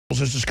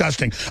is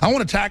disgusting. I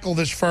want to tackle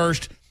this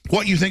first.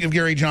 What you think of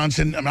Gary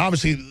Johnson? I mean,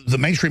 obviously, the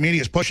mainstream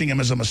media is pushing him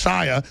as a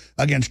messiah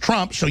against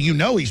Trump, so you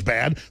know he's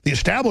bad. The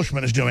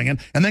establishment is doing it.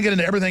 And then get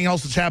into everything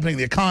else that's happening,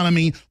 the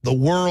economy, the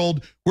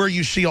world, where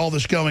you see all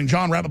this going.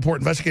 John Rappaport,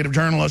 investigative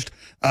journalist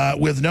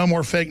with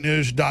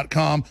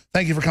NoMoreFakeNews.com.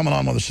 Thank you for coming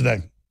on with us today.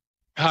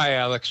 Hi,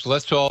 Alex.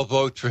 Let's all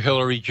vote for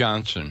Hillary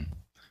Johnson.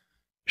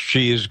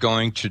 She is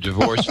going to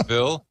divorce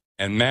Bill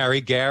and marry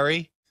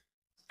Gary.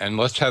 And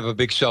let's have a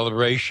big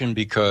celebration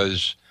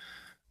because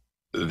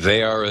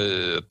they are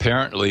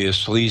apparently as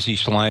sleazy,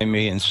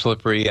 slimy, and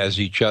slippery as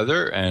each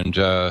other, and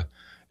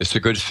it's a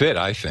good fit,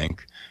 I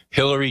think.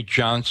 Hillary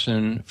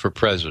Johnson for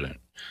president.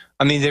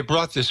 I mean, they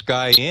brought this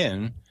guy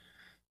in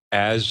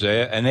as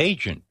an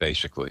agent,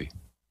 basically.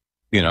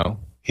 You know,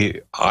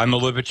 I'm a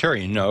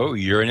libertarian. No,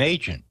 you're an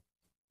agent.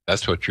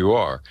 That's what you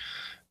are.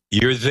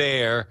 You're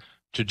there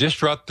to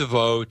disrupt the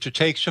vote, to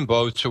take some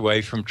votes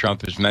away from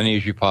Trump, as many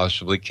as you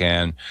possibly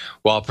can,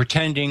 while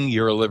pretending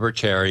you're a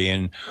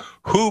libertarian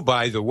who,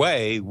 by the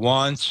way,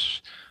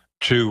 wants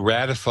to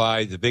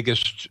ratify the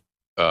biggest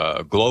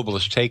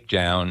globalist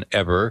takedown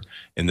ever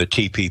in the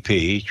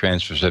TPP,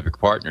 Trans-Pacific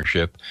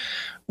Partnership,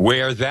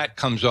 where that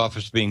comes off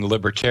as being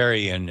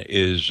libertarian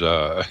is,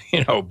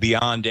 you know,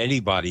 beyond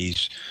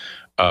anybody's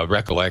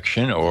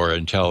recollection or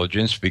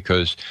intelligence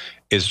because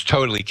it's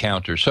totally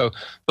counter. So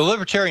the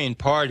Libertarian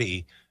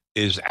Party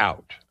is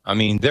out. I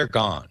mean, they're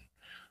gone.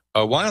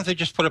 Why don't they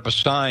just put up a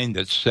sign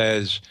that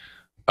says,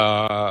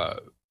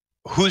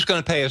 who's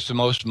going to pay us the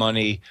most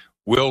money?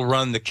 We'll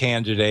run the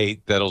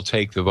candidate that'll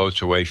take the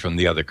votes away from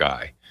the other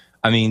guy.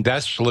 I mean,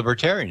 that's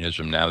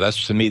libertarianism now.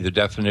 That's, to me, the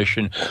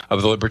definition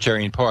of the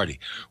Libertarian Party.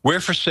 We're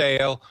for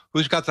sale.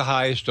 Who's got the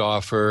highest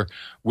offer?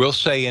 We'll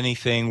say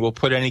anything. We'll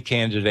put any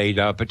candidate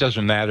up. It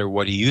doesn't matter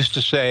what he used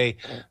to say.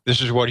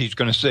 This is what he's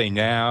going to say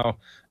now.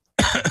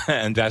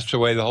 And that's the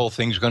way the whole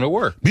thing's going to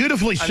work.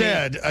 Beautifully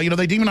said. You know,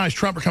 they demonize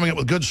Trump for coming up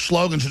with good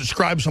slogans to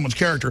describe someone's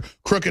character.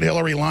 Crooked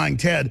Hillary, lying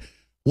Ted.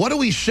 What do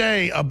we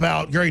say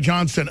about Gary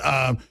Johnson?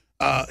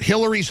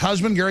 Hillary's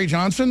husband, Gary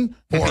Johnson?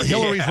 Or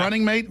Hillary's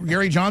running mate,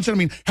 Gary Johnson? I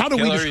mean, how do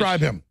we describe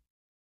him?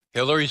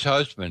 Hillary's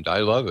husband. I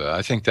love it.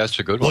 I think that's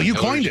a good one. Well, you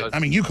coined it. I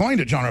mean, you coined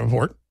it, John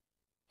Rappaport.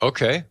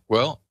 Okay.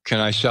 Well, can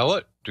I sell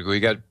it? Do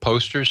we got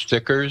posters,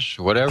 stickers,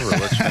 whatever?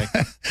 Let's make.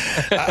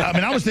 I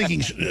mean, I was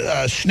thinking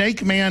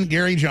Snake Man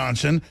Gary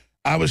Johnson.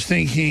 I was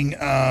thinking, you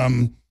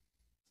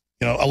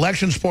know,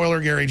 election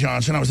spoiler Gary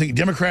Johnson. I was thinking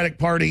Democratic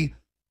Party,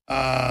 you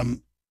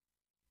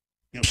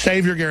know,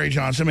 savior Gary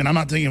Johnson. I mean, I'm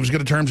not thinking of as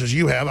good a terms as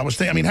you have. I was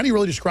thinking, I mean, how do you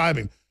really describe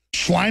him?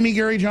 Slimy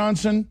Gary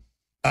Johnson,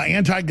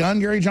 anti-gun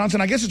Gary Johnson.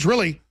 I guess it's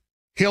really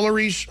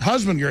Hillary's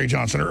husband, Gary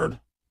Johnson, or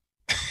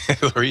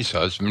Hillary's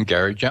husband,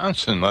 Gary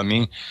Johnson. I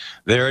mean,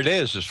 there it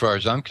is, as far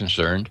as I'm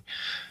concerned.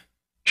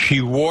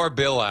 She wore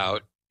Bill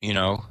out, you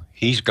know,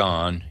 he's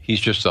gone. He's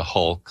just a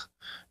hulk.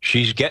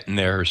 She's getting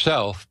there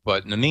herself,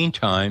 but in the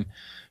meantime,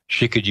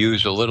 she could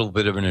use a little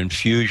bit of an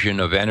infusion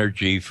of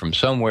energy from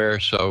somewhere,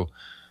 so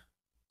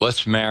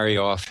let's marry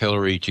off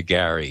Hillary to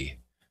Gary.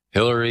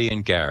 Hillary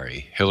and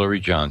Gary. Hillary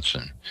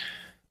Johnson.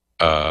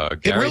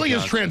 It really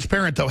is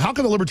transparent, though. How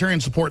can the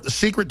Libertarians support the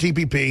secret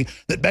TPP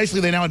that basically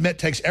they now admit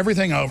takes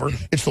everything over?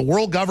 It's the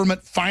world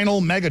government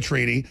final mega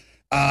treaty.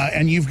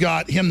 And you've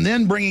got him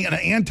then bringing in an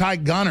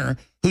anti-gunner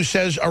who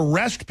says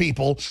arrest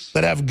people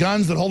that have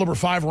guns that hold over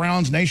 5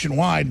 rounds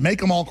nationwide, make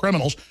them all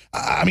criminals.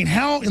 I mean,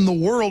 how in the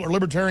world are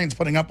libertarians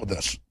putting up with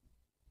this?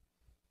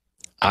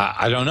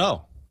 I don't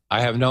know. I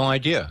have no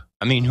idea.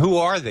 I mean, who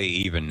are they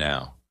even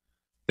now?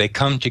 They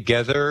come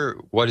together,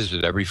 what is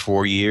it, every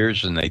 4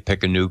 years, and they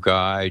pick a new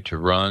guy to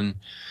run,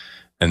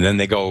 and then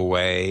they go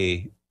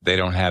away. They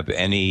don't have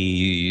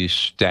any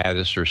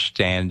status or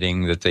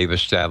standing that they've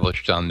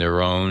established on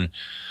their own.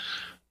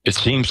 It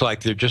seems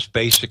like they're just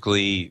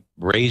basically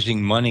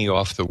raising money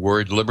off the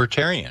word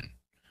libertarian.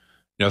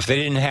 You know, if they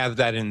didn't have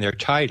that in their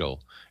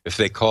title, if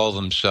they call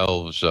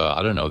themselves,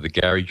 I don't know, the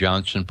Gary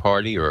Johnson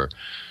Party or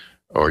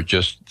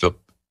just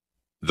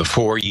the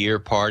 4-year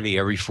party,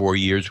 every 4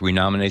 years we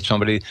nominate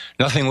somebody,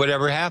 nothing would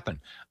ever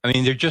happen. I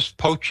mean, they're just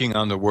poaching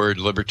on the word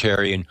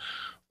libertarian,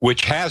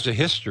 which has a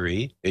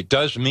history. It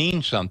does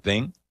mean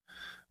something.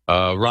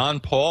 Ron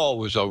Paul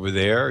was over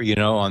there, you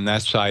know, on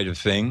that side of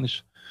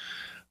things.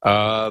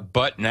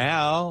 But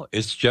now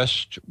it's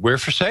just, we're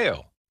for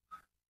sale.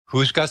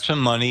 Who's got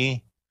some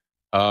money?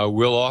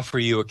 We'll offer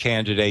you a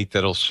candidate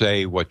that'll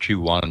say what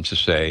you want him to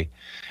say.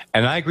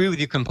 And I agree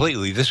with you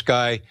completely. This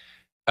guy,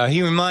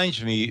 he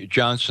reminds me,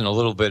 Johnson, a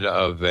little bit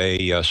of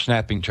a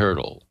snapping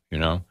turtle, you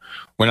know.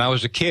 When I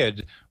was a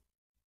kid,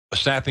 a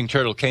snapping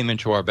turtle came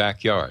into our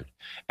backyard,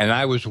 and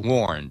I was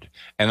warned.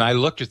 And I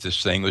looked at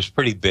this thing. It was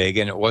pretty big,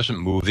 and it wasn't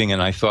moving.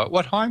 And I thought,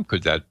 what harm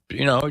could that,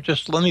 you know,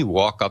 just let me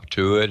walk up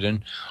to it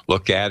and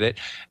look at it.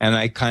 And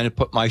I kind of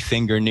put my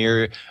finger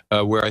near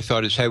where I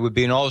thought his head would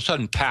be, and all of a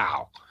sudden,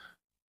 pow,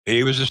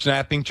 he was a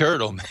snapping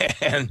turtle,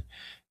 man.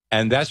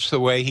 And that's the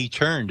way he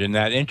turned in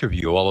that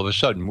interview. All of a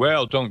sudden,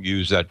 well, don't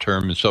use that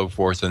term and so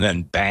forth. And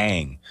then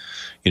bang,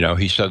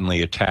 he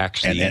suddenly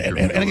attacks the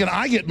interview. And again,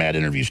 I get mad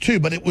interviews too,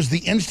 but it was the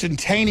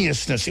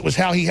instantaneousness. It was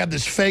how he had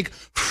this fake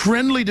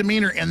friendly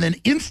demeanor and then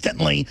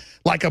instantly,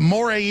 like a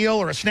moray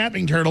eel or a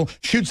snapping turtle,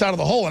 shoots out of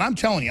the hole. And I'm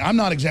telling you, I'm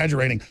not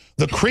exaggerating.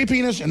 The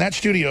creepiness in that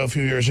studio a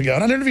few years ago,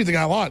 and I interviewed the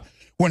guy a lot,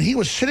 when he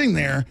was sitting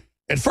there,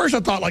 at first I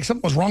thought like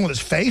something was wrong with his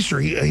face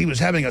or he was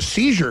having a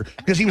seizure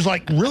because he was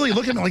like really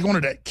looking like he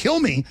wanted to kill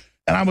me.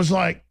 And I was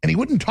like, and he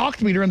wouldn't talk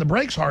to me during the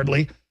breaks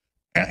hardly.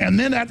 And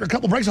then after a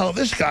couple of breaks, I thought,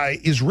 this guy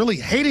is really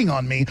hating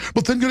on me,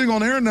 but then getting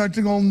on air and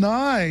acting all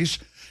nice.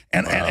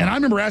 And I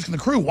remember asking the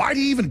crew, why do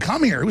you even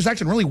come here? He was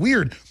acting really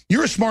weird.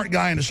 You're a smart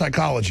guy into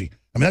psychology.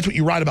 I mean, that's what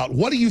you write about.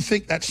 What do you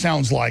think that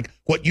sounds like,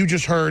 what you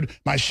just heard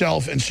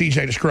myself and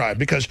CJ describe?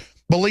 Because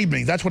believe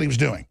me, that's what he was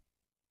doing.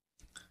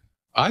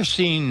 I've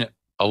seen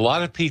a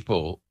lot of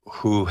people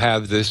who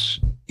have this,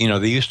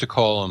 they used to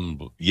call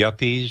them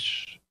yuppies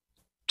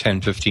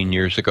 10, 15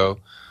 years ago,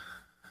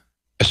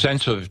 a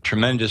sense of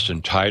tremendous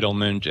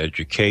entitlement,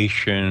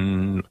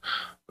 education,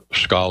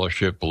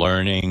 scholarship,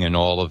 learning, and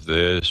all of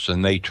this.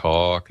 And they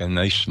talk and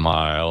they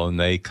smile and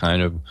they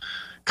kind of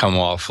come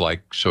off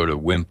like sort of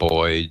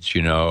wimpoids,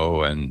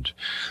 and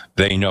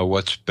they know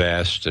what's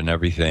best and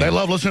everything. They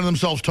love listening to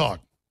themselves talk.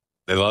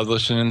 They love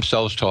listening to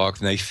themselves talk,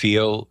 and they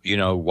feel,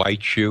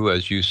 white shoe,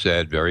 as you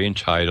said, very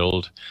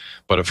entitled.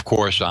 But of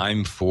course,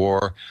 I'm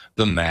for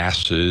the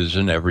masses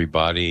and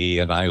everybody,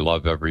 and I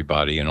love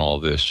everybody and all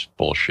this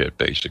bullshit,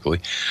 basically.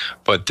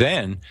 But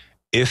then,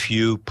 if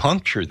you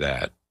puncture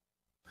that,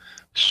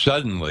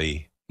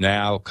 suddenly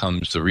now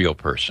comes the real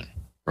person,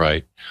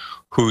 right?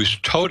 Who's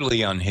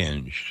totally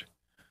unhinged,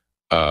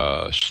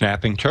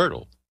 snapping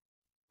turtle,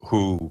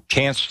 who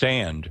can't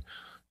stand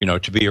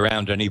to be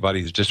around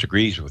anybody that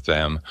disagrees with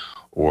them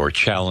or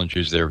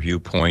challenges their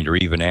viewpoint or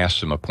even asks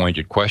them a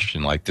pointed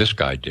question like this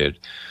guy did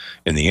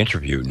in the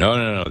interview.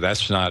 No,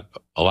 that's not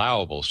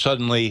allowable.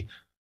 Suddenly,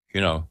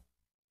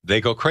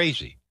 they go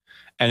crazy.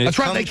 And that's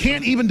right. They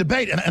can't even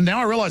debate. And now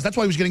I realize that's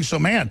why he was getting so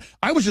mad.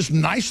 I was just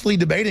nicely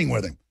debating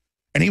with him,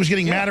 and he was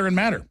getting madder and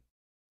madder.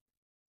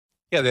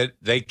 Yeah,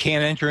 they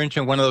can't enter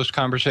into one of those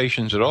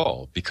conversations at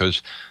all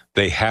because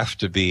they have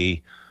to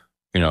be,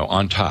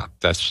 on top.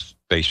 That's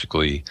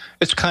basically,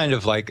 it's kind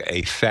of like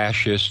a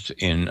fascist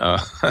in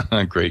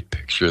a great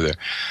picture there,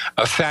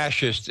 a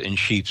fascist in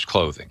sheep's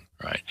clothing,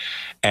 right?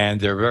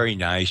 And they're very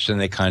nice, and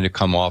they kind of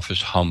come off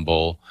as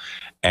humble,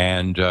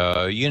 and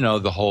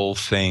the whole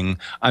thing.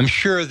 I'm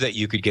sure that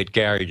you could get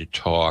Gary to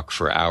talk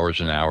for hours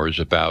and hours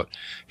about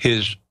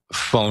his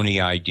phony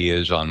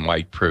ideas on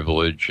white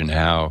privilege and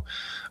how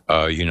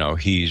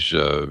he's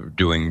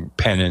doing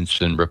penance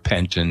and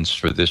repentance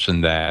for this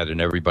and that, and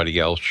everybody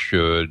else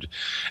should,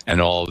 and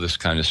all this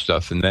kind of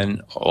stuff. And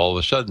then all of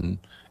a sudden,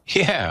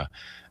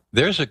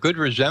 there's a good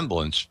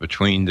resemblance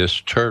between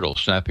this turtle,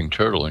 snapping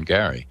turtle, and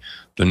Gary.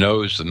 The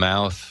nose, the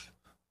mouth,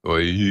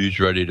 he's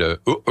ready to,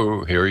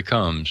 here he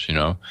comes,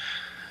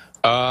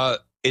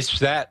 It's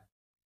that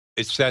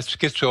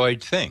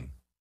schizoid thing,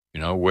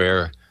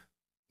 where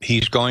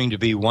he's going to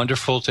be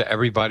wonderful to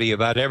everybody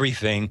about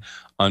everything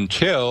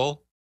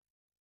until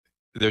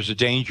there's a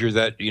danger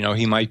that,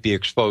 he might be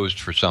exposed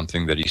for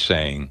something that he's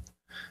saying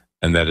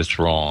and that it's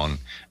wrong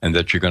and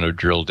that you're going to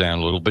drill down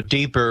a little bit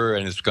deeper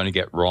and it's going to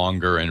get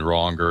wronger and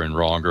wronger and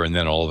wronger. And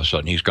then all of a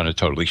sudden he's going to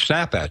totally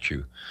snap at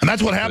you. And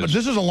that's what happens.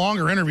 This is a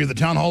longer interview that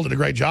Town Hall did a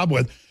great job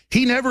with.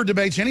 He never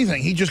debates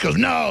anything. He just goes,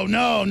 no.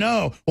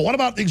 Well, what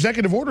about the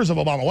executive orders of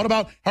Obama? What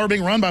about how we're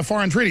being run by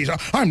foreign treaties?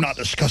 I'm not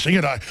discussing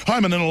it.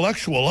 I'm an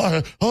intellectual.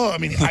 I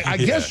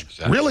guess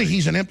exactly. Really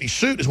he's an empty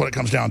suit is what it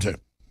comes down to.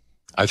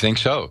 I think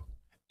so.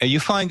 And you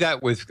find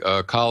that with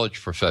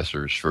college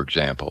professors, for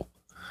example.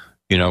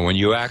 When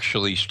you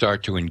actually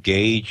start to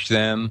engage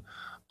them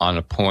on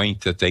a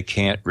point that they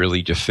can't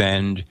really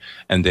defend,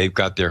 and they've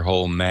got their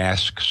whole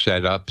mask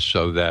set up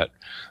so that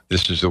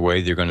this is the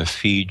way they're going to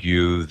feed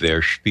you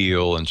their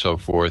spiel and so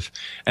forth,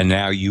 and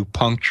now you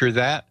puncture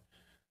that,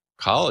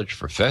 college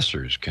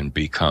professors can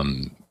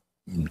become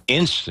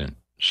instant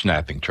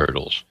snapping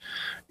turtles.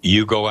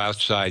 You go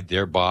outside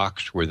their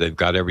box where they've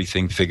got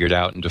everything figured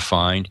out and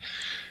defined.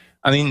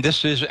 I mean,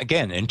 this is,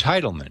 again,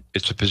 entitlement.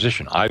 It's a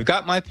position. I've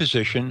got my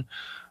position.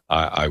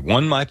 I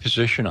won my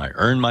position. I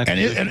earned my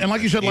position. And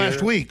like you said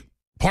last week,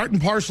 part and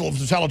parcel of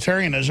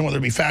totalitarianism, whether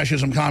it be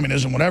fascism,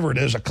 communism, whatever it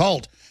is, a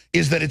cult,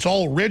 is that it's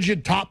all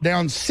rigid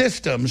top-down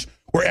systems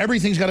where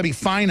everything's got to be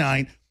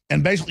finite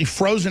and basically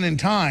frozen in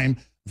time.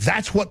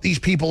 That's what these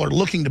people are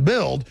looking to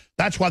build.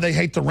 That's why they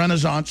hate the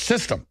Renaissance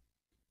system.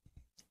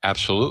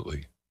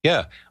 Absolutely.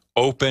 Yeah.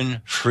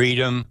 Open,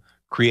 freedom,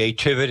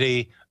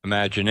 creativity,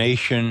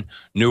 imagination,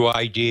 new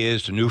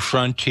ideas, new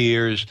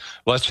frontiers.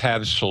 Let's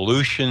have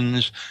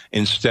solutions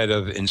instead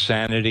of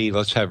insanity.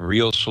 Let's have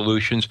real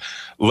solutions.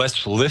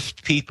 Let's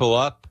lift people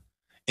up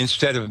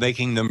instead of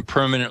making them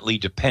permanently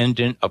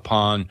dependent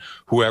upon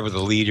whoever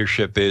the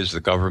leadership is, the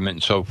government,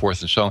 and so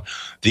forth and so on.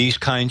 These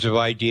kinds of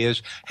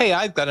ideas. Hey,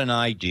 I've got an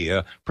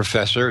idea,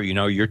 Professor.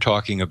 You're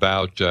talking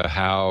about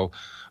how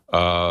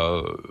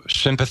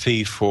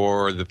sympathy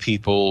for the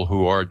people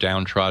who are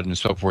downtrodden and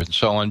so forth and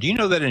so on. Do you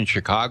know that in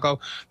Chicago,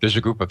 there's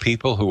a group of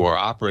people who are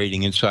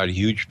operating inside a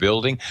huge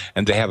building,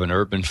 and they have an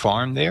urban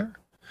farm there?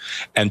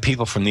 And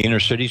people from the inner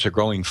cities are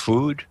growing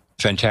food,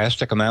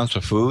 fantastic amounts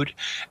of food,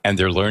 and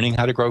they're learning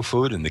how to grow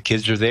food, and the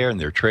kids are there, and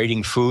they're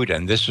trading food,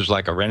 and this is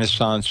like a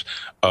renaissance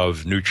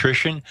of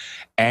nutrition.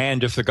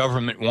 And if the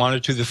government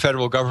wanted to, the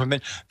federal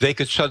government, they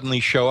could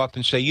suddenly show up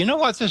and say, you know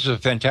what, this is a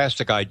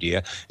fantastic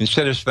idea.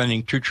 Instead of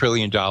spending $2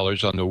 trillion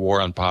on the war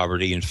on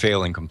poverty and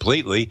failing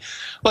completely,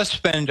 let's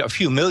spend a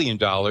few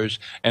 $1,000,000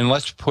 and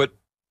let's put,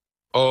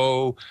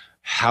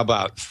 how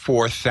about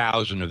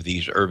 4,000 of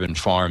these urban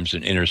farms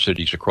in inner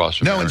cities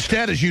across America? No,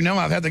 instead, as you know,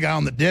 I've had the guy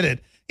on that did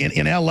it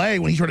in L.A.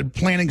 when he started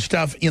planting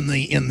stuff in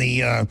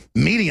the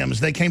mediums.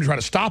 They came to try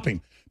to stop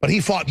him, but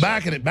he fought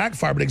back and it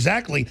backfired. But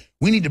exactly,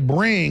 we need to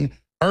bring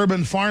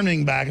urban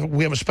farming back.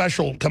 We have a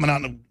special coming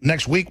out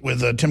next week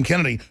with Tim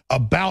Kennedy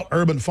about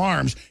urban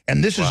farms,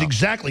 and this is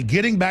exactly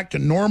getting back to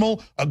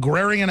normal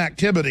agrarian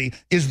activity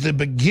is the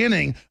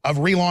beginning of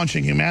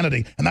relaunching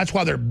humanity, and that's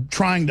why they're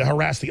trying to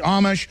harass the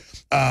Amish,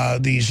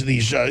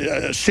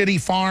 these city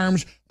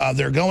farms.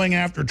 They're going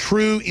after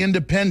true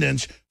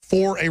independence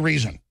for a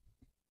reason.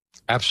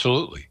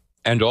 Absolutely.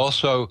 And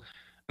also,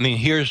 I mean,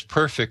 here's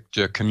perfect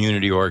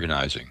community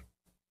organizing.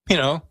 You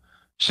know,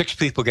 6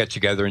 people get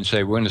together and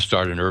say, we're going to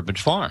start an urban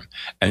farm,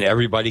 and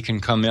everybody can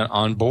come in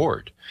on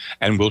board,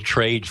 and we'll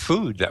trade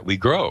food that we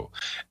grow.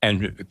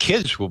 And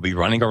kids will be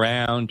running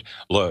around,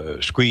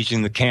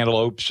 squeezing the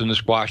cantaloupes and the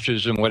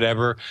squashes and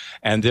whatever,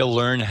 and they'll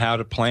learn how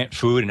to plant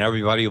food, and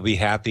everybody will be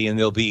happy, and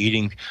they'll be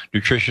eating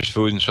nutritious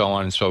food and so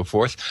on and so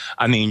forth.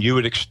 I mean, you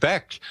would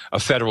expect a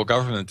federal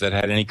government that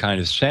had any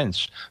kind of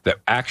sense, that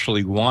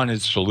actually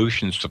wanted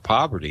solutions to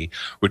poverty,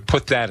 would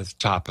put that at the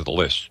top of the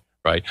list,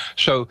 right?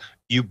 So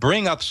you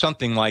bring up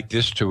something like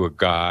this to a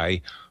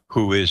guy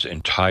who is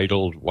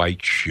entitled,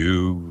 white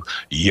shoe,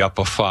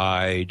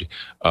 yuppified,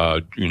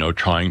 you know,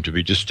 trying to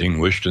be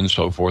distinguished and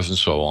so forth and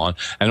so on.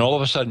 And all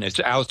of a sudden, it's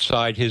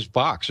outside his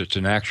box. It's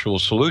an actual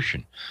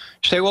solution.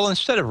 You say, well,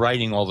 instead of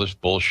writing all this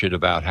bullshit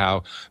about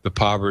how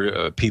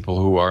the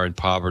people who are in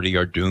poverty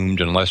are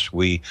doomed unless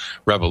we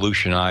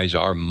revolutionize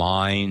our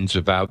minds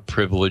about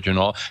privilege and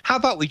all, how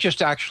about we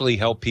just actually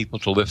help people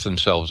to lift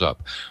themselves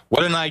up?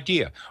 What an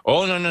idea.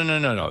 Oh,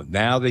 no.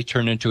 Now they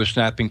turn into a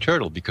snapping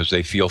turtle because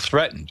they feel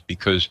threatened.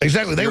 Because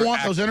exactly. They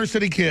want those inner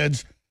city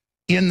kids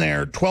in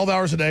there 12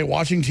 hours a day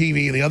watching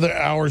TV, the other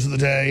hours of the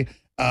day,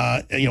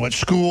 you know, at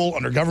school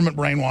under government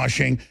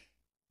brainwashing.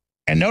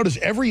 And notice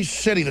every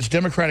city that's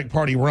Democratic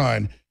Party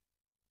run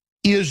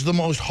is the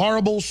most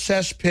horrible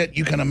cesspit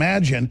you can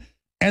imagine.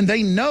 And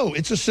they know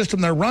it's a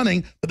system they're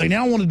running, but they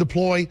now want to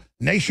deploy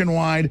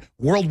nationwide,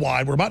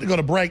 worldwide. We're about to go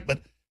to break,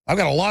 but I've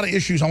got a lot of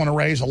issues I want to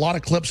raise, a lot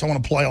of clips I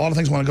want to play, a lot of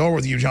things I want to go over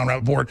with you, John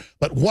Rappaport.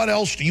 But what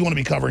else do you want to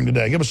be covering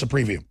today? Give us a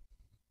preview.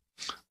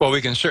 Well,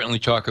 we can certainly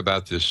talk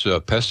about this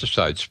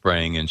pesticide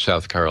spraying in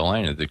South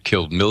Carolina that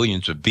killed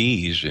millions of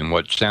bees in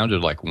what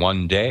sounded like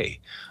one day.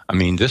 I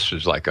mean, this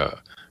is like a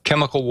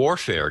chemical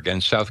warfare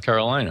against South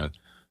Carolina,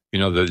 you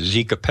know, the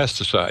Zika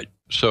pesticide.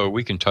 So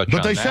we can touch on that.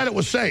 But they said it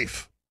was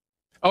safe.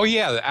 Oh,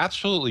 yeah,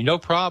 absolutely. No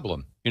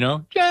problem. You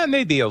know, yeah,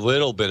 maybe a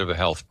little bit of a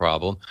health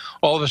problem.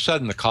 All of a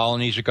sudden, the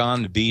colonies are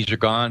gone, the bees are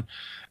gone.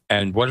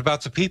 And what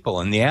about the people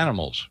and the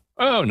animals?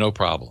 Oh, no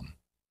problem.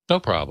 No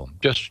problem.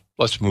 Just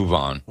let's move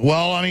on.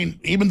 Well, I mean,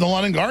 even the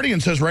London Guardian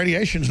says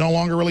radiation is no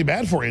longer really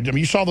bad for you. I mean,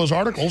 you saw those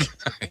articles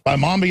by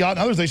Monbiot and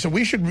others. They said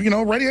we should, you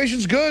know,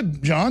 radiation's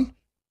good, John.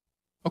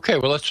 Okay,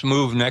 well, let's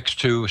move next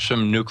to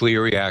some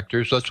nuclear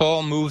reactors. Let's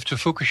all move to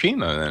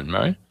Fukushima then,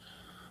 right?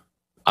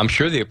 I'm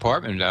sure the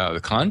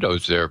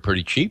condos there are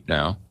pretty cheap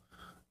now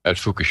at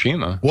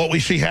Fukushima. What we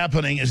see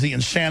happening is the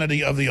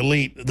insanity of the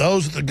elite.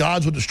 Those that the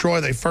gods would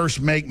destroy, they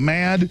first make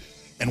mad.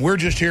 And we're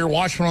just here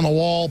watching on the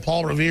wall,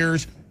 Paul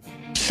Revere's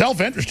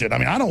self-interested. I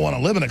mean, I don't want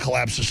to live in a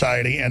collapsed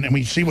society. And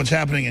we see what's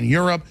happening in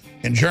Europe,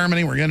 in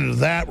Germany. We're getting into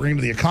that. We're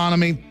into the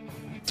economy.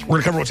 We're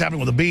going to cover what's happening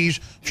with the bees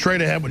straight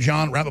ahead with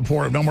John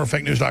Rappaport of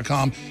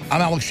NoMoreFakeNews.com.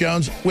 I'm Alex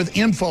Jones with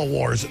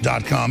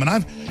Infowars.com. And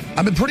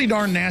I've been pretty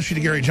darn nasty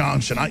to Gary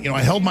Johnson.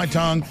 I held my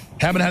tongue,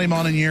 haven't had him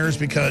on in years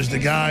because the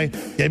guy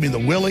gave me the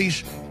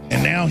willies,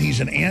 and now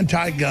he's an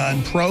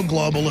anti-gun,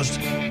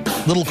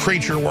 pro-globalist little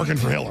creature working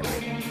for Hillary.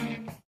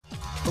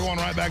 We're going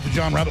right back to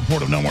John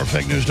Rappaport of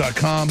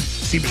NoMoreFakeNews.com.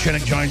 Steve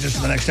Buscenic joins us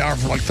in the next hour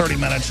for like 30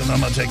 minutes, and then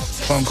I'm going to take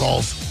phone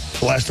calls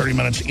the last 30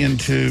 minutes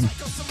into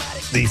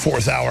the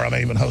fourth hour. I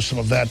may even host some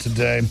of that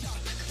today.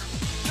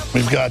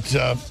 We've got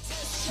a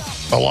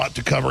lot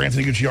to cover.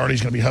 Anthony Gucciardi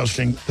is going to be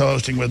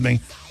co-hosting with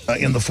me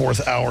in the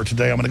fourth hour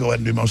today. I'm going to go ahead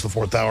and do most of the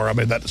fourth hour. I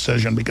made that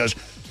decision because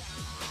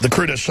the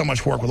crew does so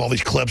much work with all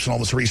these clips and all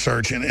this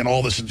research and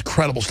all this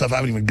incredible stuff I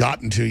haven't even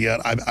gotten to yet.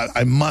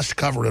 I must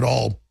cover it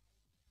all.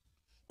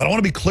 But I want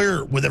to be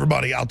clear with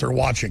everybody out there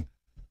watching.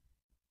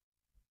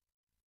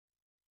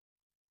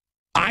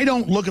 I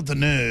don't look at the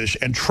news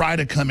and try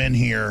to come in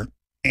here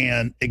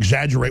and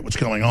exaggerate what's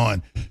going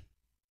on.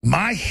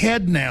 My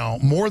head now,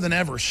 more than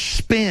ever,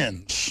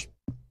 spins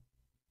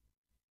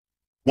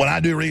when I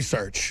do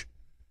research.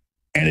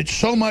 And it's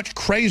so much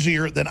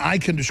crazier than I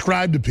can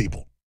describe to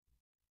people.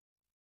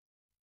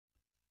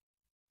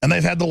 And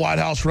they've had the White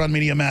House run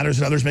Media Matters,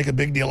 and others make a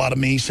big deal out of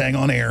me saying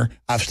on air,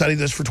 I've studied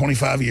this for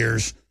 25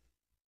 years.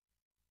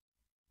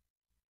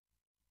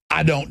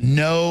 I don't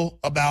know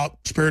about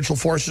spiritual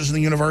forces in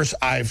the universe.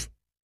 I've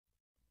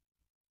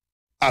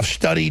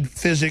studied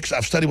physics.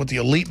 I've studied what the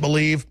elite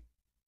believe.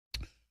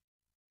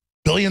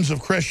 Billions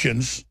of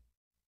Christians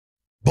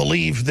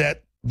believe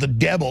that the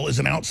devil is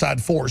an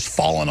outside force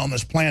fallen on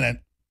this planet,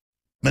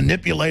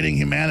 manipulating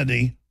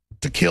humanity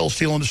to kill,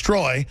 steal, and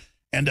destroy,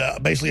 and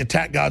basically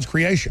attack God's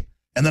creation.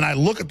 And then I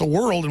look at the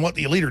world and what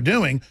the elite are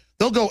doing.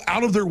 They'll go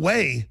out of their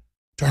way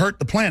to hurt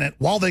the planet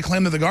while they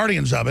claim they're the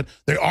guardians of it.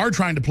 They are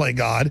trying to play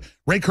God.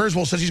 Ray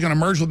Kurzweil says he's going to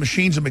merge with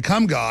machines and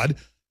become God.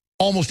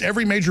 Almost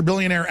every major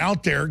billionaire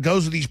out there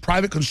goes to these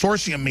private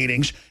consortium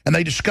meetings, and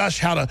they discuss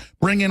how to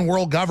bring in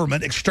world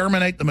government,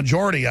 exterminate the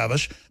majority of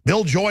us.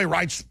 Bill Joy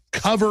writes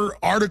cover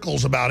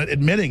articles about it,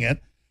 admitting it.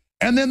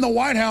 And then the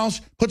White House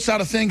puts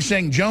out a thing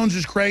saying Jones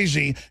is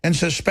crazy and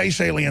says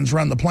space aliens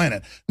run the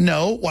planet.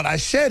 No, what I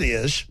said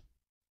is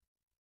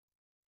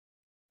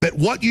that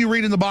what you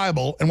read in the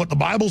Bible and what the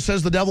Bible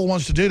says the devil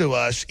wants to do to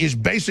us is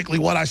basically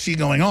what I see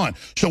going on.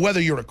 So whether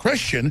you're a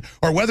Christian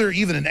or whether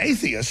even an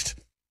atheist,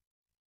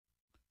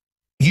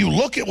 you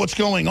look at what's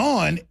going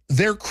on,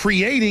 they're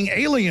creating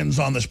aliens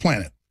on this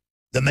planet.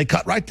 Then they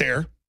cut right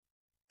there,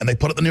 and they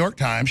put it in the New York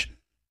Times,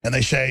 and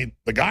they say,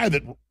 the guy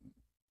that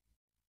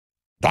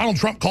Donald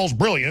Trump calls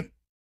brilliant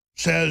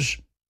says,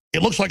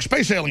 it looks like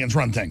space aliens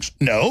run things.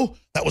 No,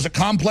 that was a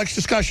complex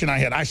discussion I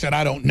had. I said,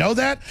 I don't know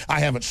that.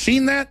 I haven't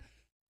seen that.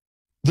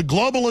 The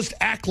globalists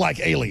act like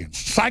aliens.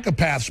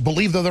 Psychopaths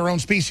believe they're their own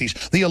species.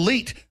 The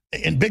elite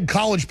in big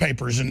college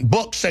papers and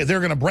books say they're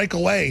going to break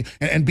away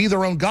and be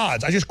their own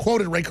gods. I just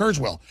quoted Ray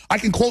Kurzweil. I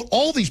can quote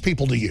all these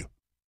people to you.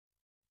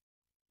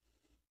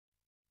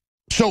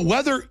 So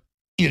whether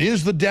it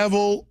is the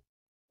devil,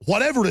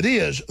 whatever it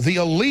is, the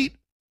elite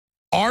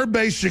are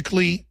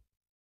basically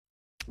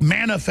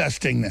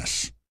manifesting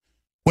this.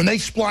 When they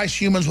splice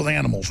humans with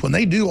animals, when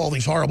they do all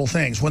these horrible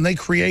things, when they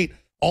create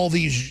all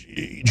these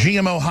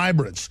GMO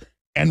hybrids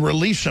and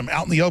release them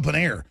out in the open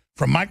air,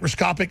 from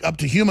microscopic up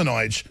to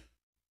humanoids,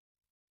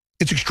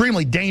 it's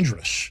extremely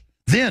dangerous.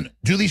 Then,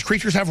 do these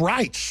creatures have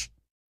rights?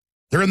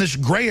 They're in this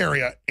gray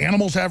area.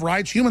 Animals have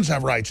rights, humans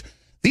have rights.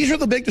 These are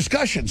the big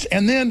discussions.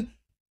 And then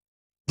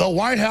the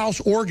White House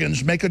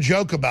organs make a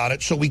joke about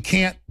it, so we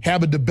can't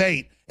have a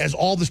debate as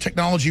all this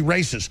technology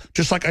races.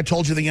 Just like I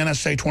told you the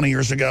NSA 20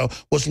 years ago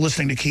was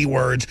listening to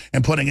keywords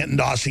and putting it in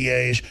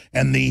dossiers,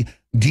 and the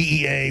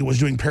DEA was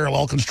doing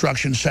parallel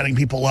construction, setting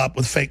people up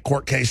with fake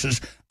court cases.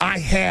 I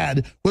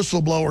had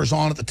whistleblowers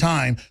on at the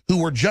time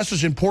who were just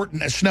as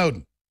important as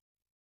Snowden.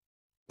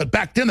 But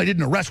back then, they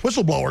didn't arrest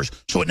whistleblowers,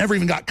 so it never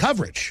even got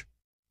coverage.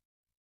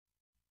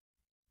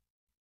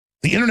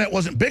 The internet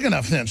wasn't big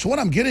enough then. So what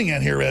I'm getting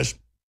at here is,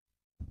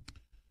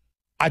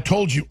 I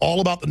told you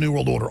all about the New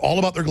World Order, all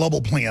about their global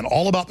plan,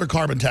 all about their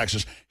carbon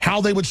taxes,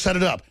 how they would set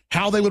it up,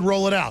 how they would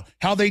roll it out,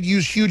 how they'd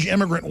use huge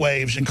immigrant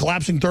waves and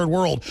collapsing third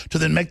world to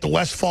then make the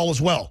West fall as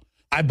well.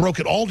 I broke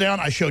it all down.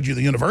 I showed you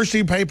the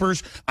university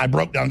papers. I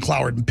broke down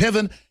Cloward and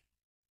Piven.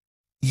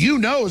 You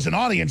know, as an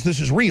audience, this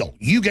is real.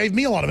 You gave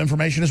me a lot of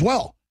information as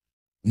well.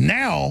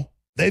 Now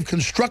they've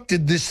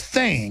constructed this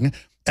thing,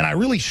 and I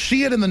really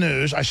see it in the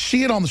news. I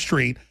see it on the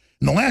street.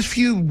 In the last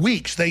few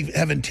weeks, they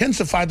have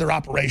intensified their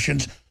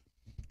operations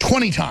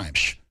 20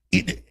 times.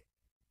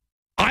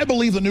 I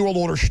believe the New World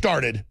Order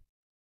started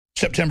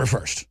September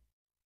 1st.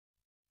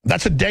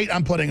 That's a date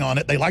I'm putting on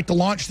it. They like to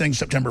launch things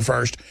September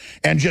 1st,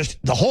 and just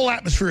the whole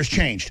atmosphere has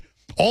changed.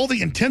 All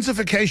the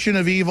intensification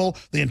of evil,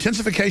 the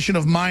intensification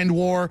of mind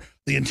war,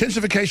 the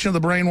intensification of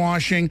the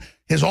brainwashing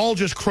has all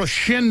just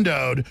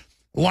crescendoed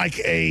like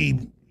a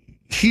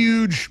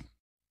huge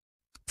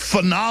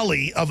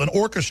finale of an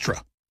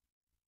orchestra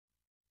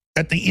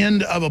at the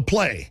end of a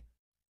play.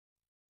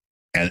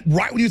 And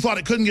right when you thought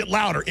it couldn't get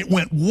louder, it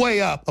went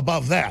way up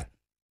above that.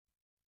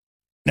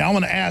 Now, I'm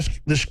going to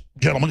ask this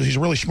gentleman, because he's a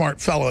really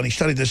smart fellow, and he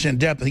studied this in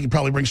depth, and he can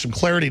probably bring some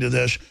clarity to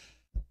this.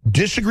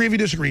 Disagree if you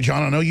disagree,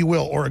 John, I know you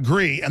will, or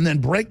agree, and then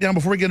break down,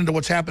 before we get into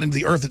what's happening to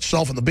the Earth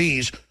itself and the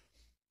bees,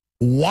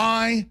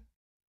 why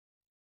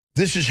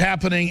this is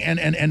happening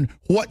and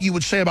what you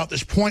would say about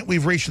this point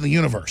we've reached in the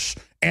universe,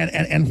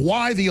 and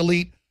why the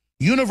elite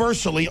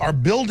universally are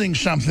building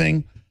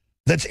something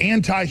that's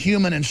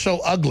anti-human and so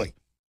ugly.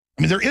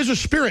 I mean, there is a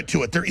spirit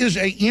to it. There is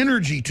an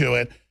energy to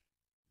it.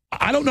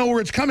 I don't know where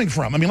it's coming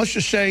from. I mean, let's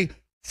just say,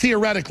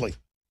 theoretically,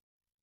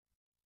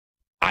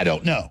 I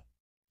don't know.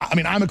 I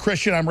mean, I'm a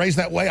Christian. I'm raised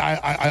that way.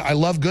 I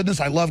love goodness.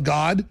 I love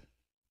God.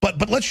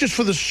 But let's just,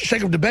 for the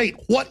sake of debate,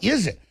 what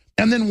is it?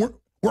 And then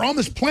we're on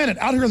this planet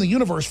out here in the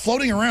universe,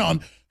 floating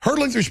around,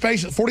 hurtling through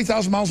space at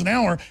 40,000 miles an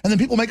hour, and then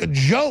people make a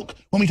joke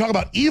when we talk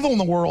about evil in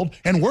the world,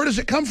 and where does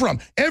it come from?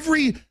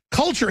 Every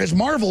culture has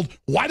marveled,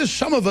 why do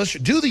some of us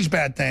do these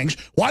bad things?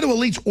 Why do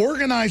elites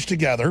organize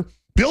together,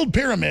 build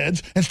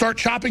pyramids, and start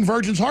chopping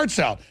virgins' hearts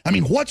out? I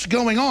mean, what's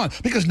going on?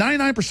 Because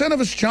 99% of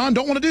us, John,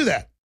 don't want to do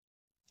that.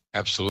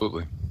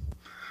 Absolutely.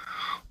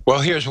 Well,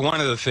 here's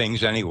one of the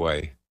things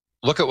anyway.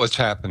 Look at what's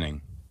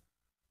happening.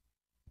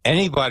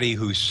 Anybody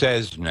who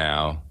says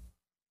now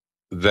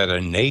that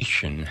a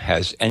nation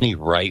has any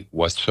right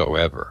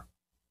whatsoever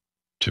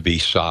to be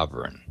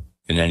sovereign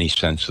in any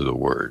sense of the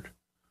word,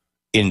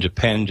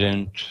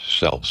 independent,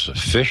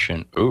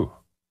 self-sufficient, ooh,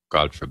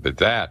 God forbid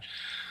that,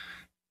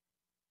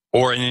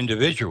 or an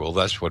individual,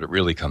 that's what it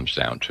really comes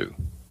down to.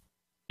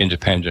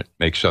 Independent,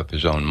 makes up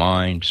his own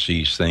mind,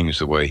 sees things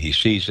the way he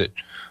sees it,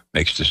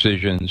 makes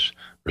decisions,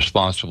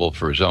 responsible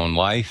for his own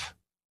life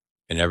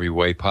in every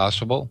way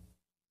possible.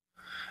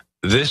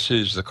 This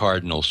is the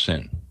cardinal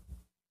sin.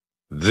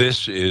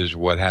 This is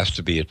what has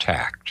to be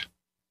attacked.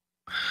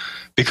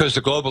 Because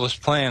the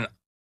globalist plan,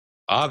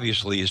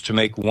 obviously, is to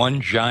make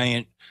one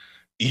giant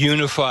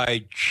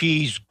unified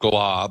cheese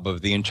glob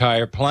of the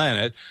entire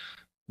planet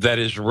that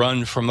is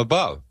run from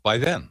above by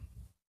them.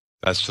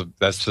 That's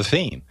the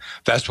theme.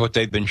 That's what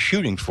they've been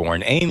shooting for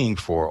and aiming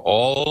for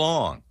all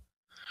along.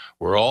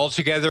 We're all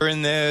together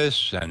in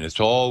this, and it's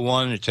all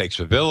one. It takes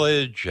a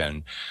village,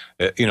 and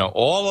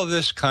all of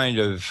this kind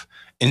of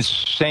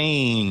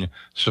insane,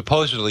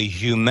 supposedly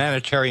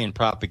humanitarian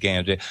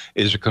propaganda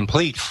is a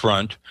complete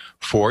front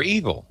for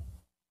evil.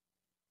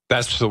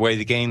 That's the way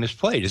the game is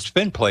played. It's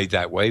been played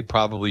that way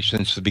probably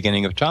since the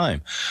beginning of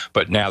time.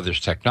 But now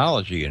there's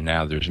technology, and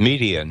now there's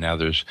media, and now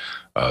there's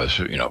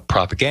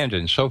propaganda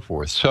and so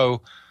forth.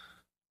 So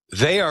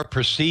they are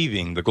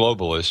perceiving, the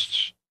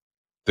globalists,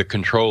 the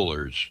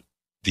controllers,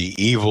 the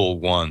evil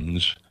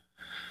ones,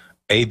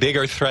 a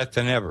bigger threat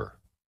than ever,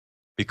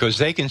 because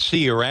they can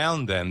see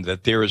around them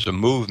that there is a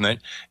movement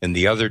in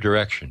the other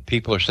direction.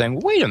 People are saying,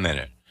 well, wait a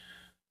minute.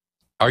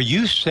 Are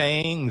you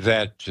saying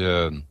that,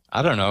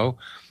 I don't know,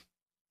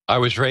 I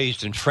was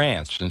raised in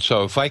France, and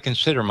so if I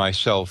consider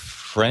myself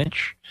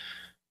French,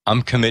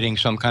 I'm committing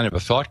some kind of a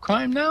thought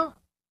crime now?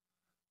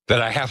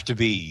 That I have to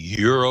be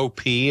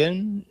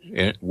European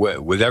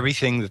with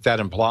everything that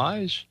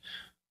implies?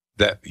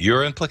 That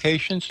your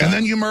implications? And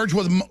then you merge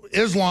with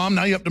Islam.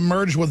 Now you have to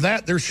merge with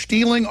that. They're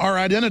stealing our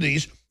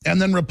identities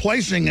and then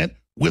replacing it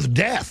with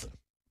death.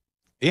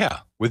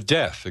 Yeah, with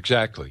death,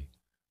 exactly.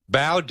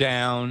 Bow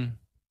down,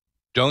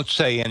 don't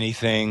say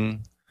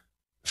anything,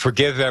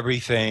 forgive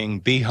everything,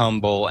 be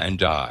humble, and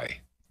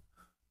die.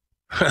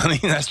 I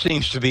mean, that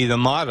seems to be the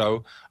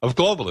motto of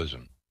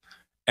globalism.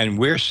 And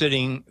we,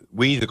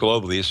 the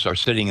globalists, are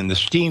sitting in the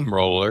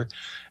steamroller,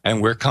 and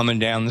we're coming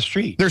down the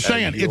street. They're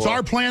saying, it's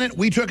our planet,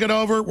 we took it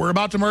over, we're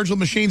about to merge with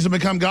machines and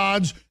become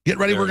gods, get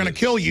ready, we're going to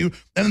kill you.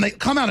 And then they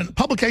come out in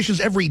publications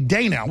every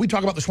day now. We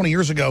talked about this 20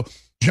 years ago,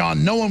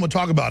 John, no one would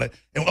talk about it.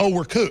 And, oh,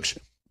 we're kooks.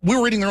 We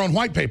were reading their own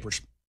white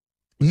papers.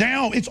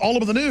 Now it's all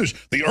over the news.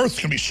 The Earth's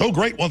going to be so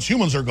great once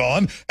humans are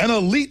gone, and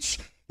elites,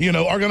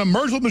 are going to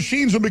merge with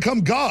machines and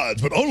become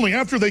gods, but only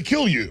after they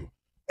kill you.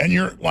 And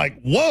you're like,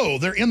 whoa,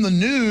 they're in the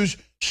news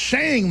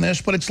saying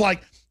this, but it's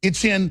like,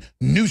 it's in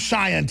New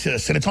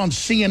Scientist, and it's on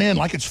CNN,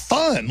 like it's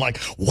fun. Like,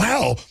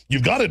 wow,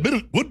 you've got to admit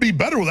it would be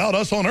better without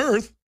us on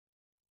Earth.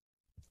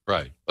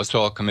 Right. Let's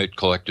all commit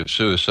collective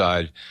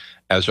suicide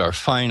as our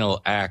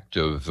final act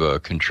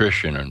of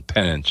contrition and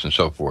penance and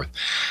so forth.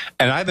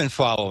 And I've been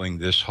following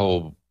this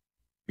whole,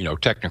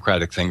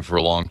 technocratic thing for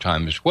a long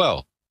time as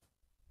well.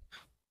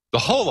 The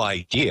whole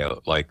idea,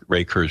 like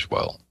Ray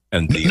Kurzweil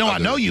and the I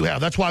know you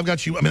have. That's why I've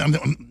got you. I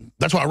mean,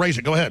 that's why I raised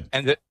it. Go ahead.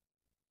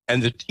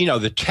 And the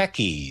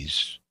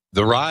techies,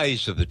 the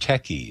rise of the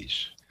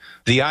techies,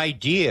 the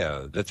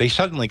idea that they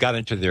suddenly got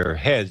into their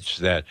heads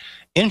that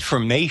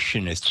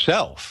information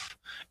itself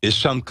is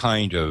some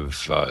kind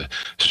of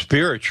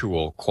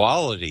spiritual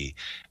quality.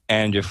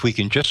 And if we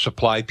can just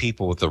supply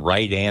people with the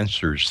right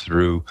answers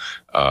through,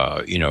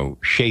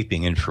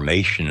 shaping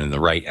information and the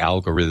right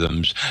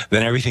algorithms,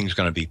 then everything's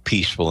going to be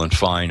peaceful and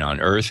fine on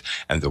Earth.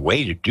 And the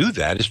way to do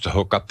that is to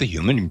hook up the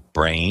human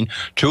brain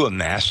to a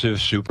massive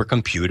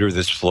supercomputer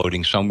that's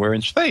floating somewhere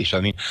in space.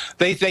 I mean,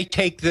 they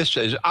take this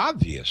as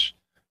obvious,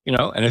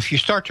 and if you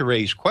start to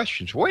raise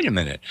questions, wait a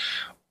minute.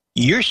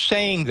 You're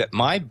saying that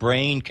my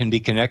brain can be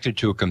connected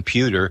to a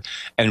computer,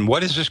 and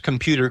what is this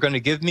computer going to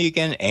give me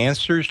again?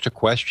 Answers to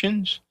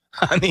questions?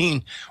 I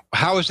mean,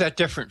 how is that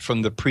different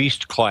from the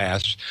priest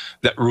class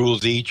that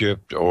rules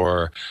Egypt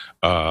or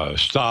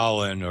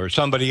Stalin or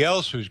somebody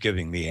else who's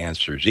giving me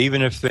answers?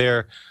 Even if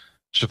they're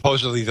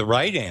supposedly the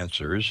right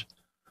answers,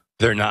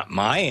 they're not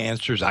my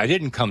answers. I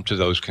didn't come to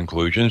those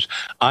conclusions.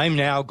 I'm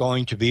now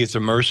going to be at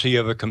the mercy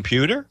of a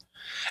computer?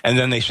 And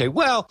then they say,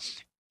 well,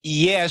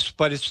 yes,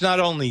 but it's not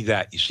only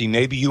that. You see,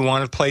 maybe you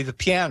want to play the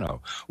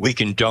piano. We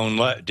can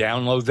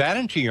download that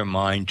into your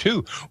mind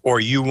too. Or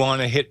you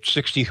want to hit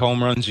 60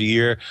 home runs a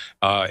year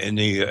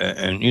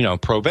in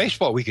pro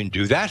baseball. We can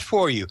do that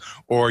for you.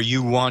 Or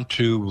you want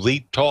to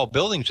leap tall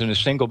buildings in a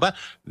single bound.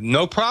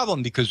 No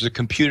problem, because the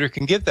computer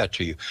can give that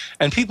to you.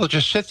 And people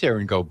just sit there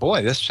and go,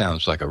 boy, this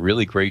sounds like a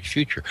really great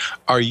future.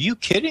 Are you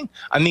kidding?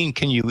 I mean,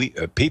 can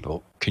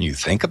you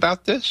think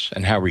about this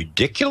and how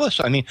ridiculous?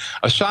 I mean,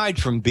 aside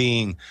from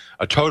being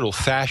a total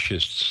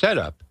fascist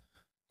setup,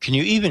 Can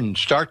you even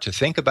start to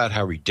think about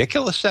how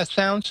ridiculous that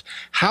sounds?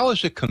 How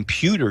is a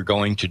computer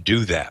going to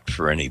do that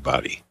for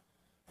anybody?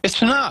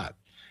 It's not.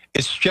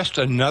 It's just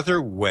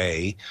another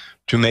way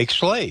to make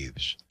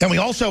slaves. And we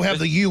also have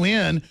the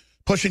UN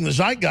pushing the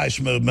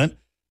zeitgeist movement.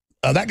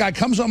 That guy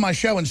comes on my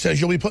show and says,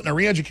 you'll be put in a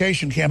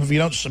re-education camp if you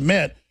don't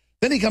submit.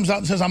 Then he comes out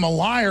and says, I'm a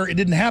liar. It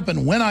didn't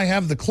happen when I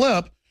have the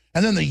clip.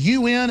 And then the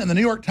UN and the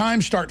New York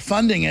Times start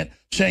funding it,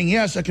 saying,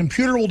 yes, a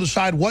computer will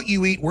decide what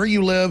you eat, where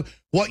you live,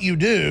 what you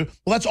do.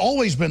 Well, that's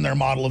always been their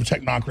model of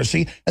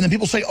technocracy. And then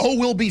people say, oh,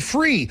 we'll be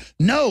free.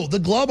 No, the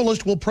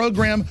globalist will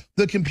program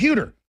the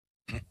computer.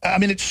 I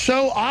mean, it's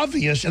so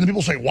obvious. And then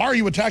people say, why are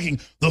you attacking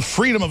the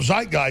freedom of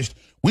zeitgeist?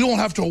 We won't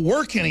have to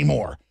work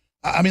anymore.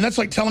 I mean, that's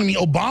like telling me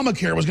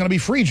Obamacare was going to be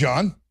free,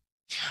 John.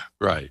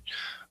 Right.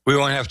 We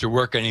won't have to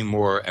work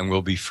anymore and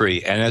we'll be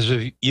free. And as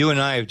you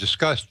and I have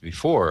discussed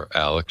before,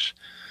 Alex,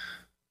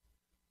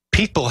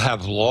 people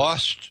have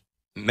lost,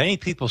 many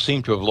people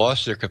seem to have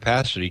lost their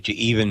capacity to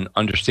even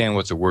understand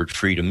what the word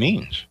freedom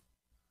means.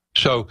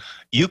 So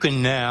you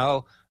can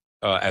now,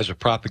 as a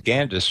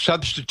propagandist,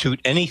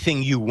 substitute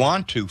anything you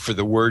want to for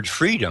the word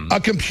freedom. A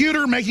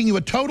computer making you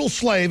a total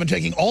slave and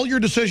taking all your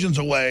decisions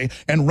away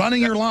and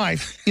running your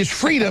life is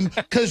freedom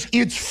because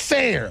it's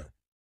fair.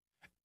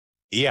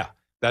 Yeah,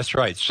 that's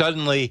right.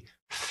 Suddenly,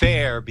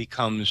 fair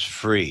becomes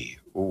free.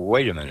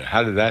 Wait a minute.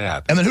 How did that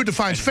happen? And then who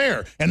defines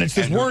fair? And it's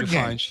this word game.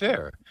 Who defines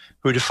fair?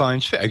 Who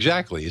defines fair?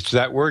 Exactly. It's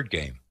that word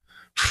game.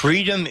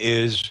 Freedom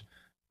is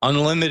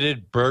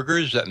unlimited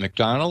burgers at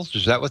McDonald's.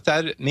 Is that what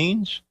that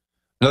means?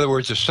 In other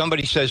words, if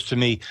somebody says to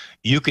me,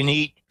 you can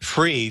eat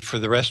free for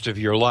the rest of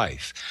your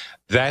life,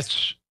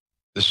 that's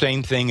the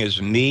same thing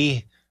as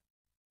me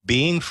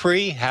being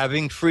free,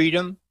 having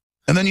freedom.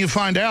 And then you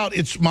find out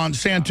it's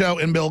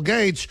Monsanto and Bill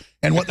Gates,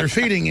 and what they're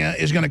feeding you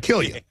is going to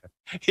kill you.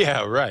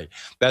 Yeah, right.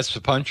 That's the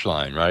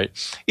punchline, right?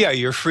 Yeah,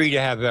 you're free to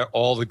have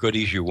all the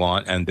goodies you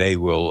want, and they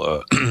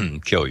will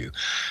kill you.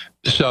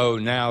 So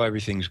now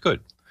everything's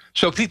good.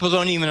 So people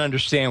don't even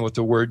understand what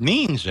the word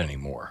means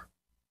anymore.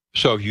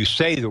 So if you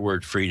say the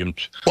word freedom...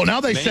 Well, now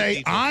they say,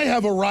 people, I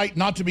have a right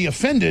not to be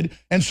offended,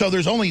 and so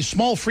there's only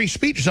small free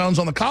speech zones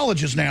on the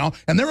colleges now,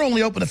 and they're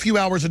only open a few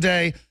hours a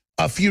day,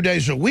 a few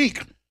days a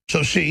week.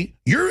 So see,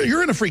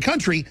 you're in a free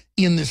country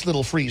in this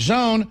little free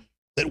zone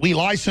that we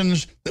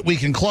license, that we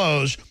can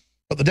close,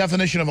 but the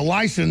definition of a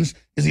license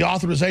is the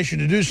authorization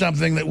to do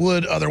something that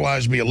would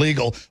otherwise be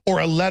illegal, or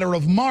a letter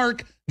of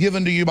marque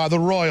given to you by the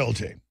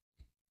royalty.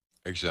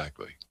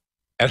 Exactly.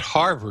 At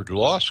Harvard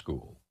Law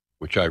School,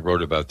 which I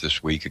wrote about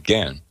this week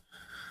again,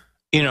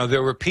 you know,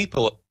 there were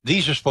people,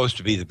 these are supposed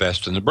to be the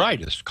best and the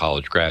brightest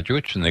college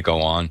graduates, and they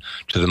go on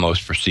to the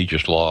most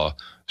prestigious law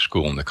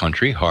school in the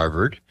country,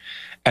 Harvard.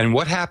 And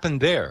what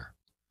happened there?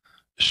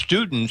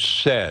 Students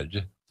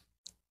said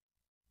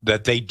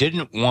that they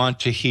didn't want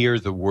to hear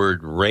the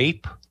word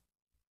rape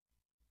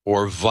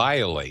or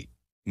violate,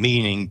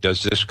 meaning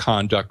does this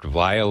conduct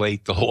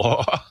violate the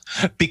law?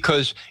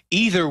 Because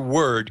either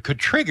word could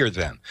trigger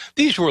them.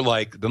 These were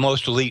like the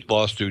most elite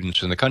law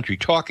students in the country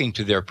talking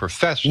to their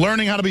professors.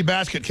 Learning how to be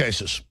basket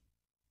cases.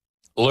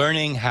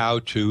 Learning how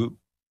to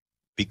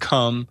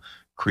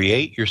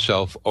create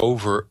yourself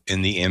over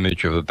in the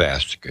image of a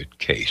basket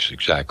case,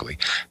 exactly.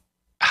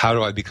 How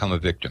do I become a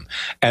victim?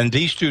 And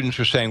these students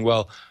were saying,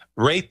 well,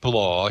 rape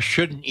law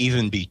shouldn't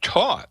even be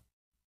taught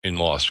in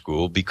law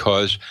school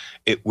because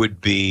it would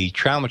be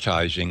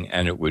traumatizing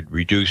and it would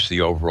reduce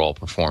the overall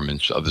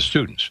performance of the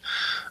students.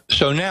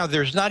 So now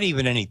there's not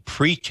even any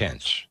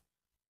pretense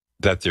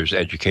that there's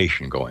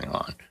education going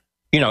on.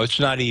 You know, it's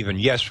not even,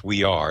 yes,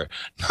 we are.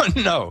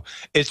 No,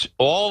 it's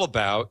all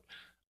about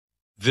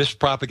this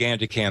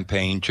propaganda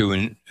campaign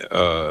to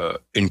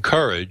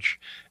encourage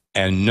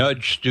and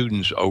nudge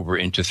students over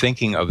into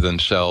thinking of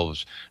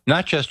themselves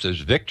not just as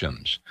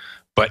victims,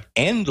 but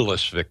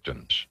endless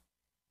victims.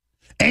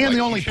 And like the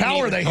only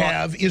power they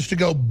have is to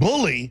go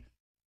bully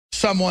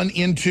someone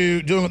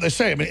into doing what they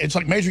say. I mean, it's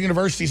like major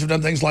universities have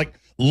done things like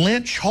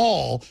Lynch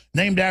Hall,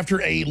 named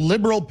after a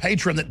liberal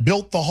patron that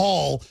built the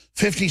hall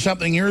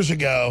 50-something years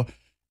ago.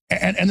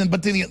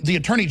 But the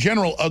attorney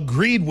general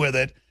agreed with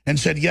it and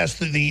said,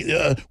 yes,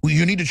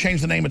 you need to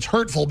change the name. It's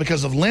hurtful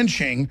because of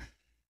lynching.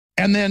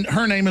 And then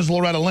her name is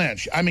Loretta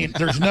Lynch. I mean,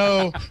 there's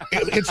no,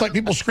 it's like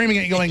people screaming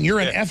at you going, you're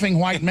an effing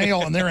white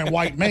male and they're in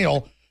white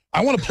male.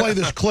 I want to play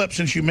this clip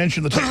since you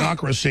mentioned the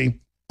technocracy.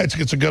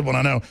 It's a good one,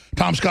 I know.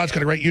 Tom Scott's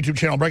got a great YouTube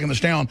channel breaking this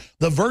down.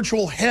 The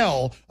virtual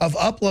hell of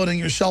uploading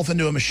yourself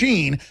into a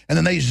machine, and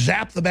then they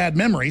zap the bad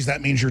memories.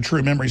 That means your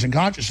true memories and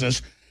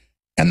consciousness.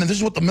 And then this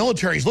is what the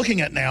military is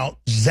looking at now.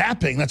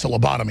 Zapping, that's a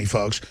lobotomy,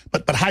 folks.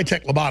 But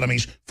high-tech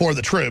lobotomies for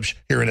the troops.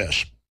 Here it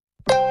is.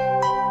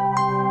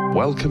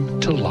 Welcome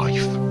to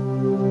life.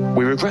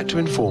 We regret to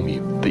inform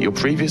you that your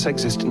previous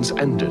existence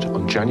ended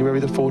on January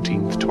the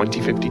 14th,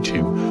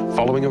 2052,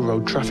 following a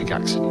road traffic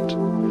accident.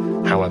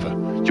 However,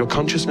 your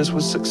consciousness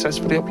was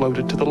successfully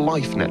uploaded to the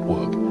Life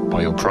Network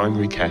by your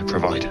primary care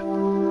provider.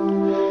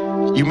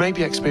 You may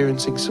be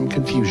experiencing some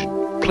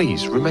confusion.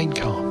 Please remain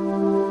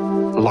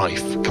calm.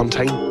 Life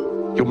contains...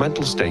 Your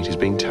mental state is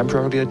being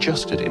temporarily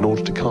adjusted in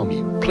order to calm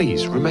you.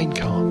 Please remain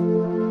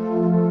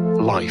calm.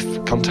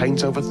 Life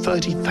contains over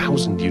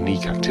 30,000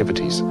 unique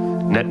activities,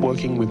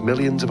 networking with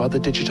millions of other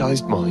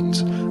digitized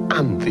minds,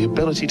 and the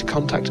ability to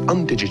contact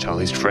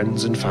undigitized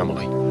friends and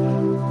family.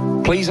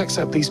 Please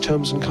accept these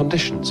terms and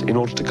conditions in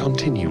order to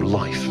continue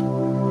life.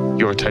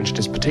 Your attention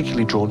is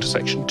particularly drawn to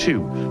Section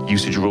 2,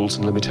 Usage Rules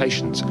and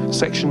Limitations,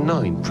 Section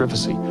 9,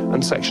 Privacy,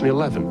 and Section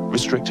 11,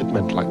 Restricted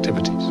Mental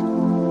Activities.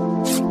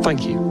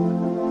 Thank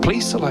you.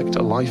 Please select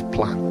a life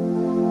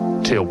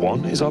plan. Tier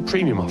 1 is our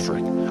premium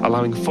offering,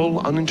 allowing full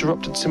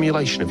uninterrupted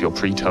simulation of your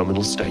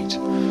pre-terminal state.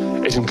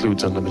 It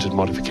includes unlimited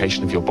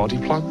modification of your body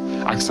plan,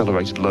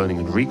 accelerated learning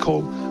and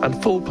recall,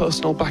 and full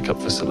personal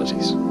backup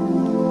facilities.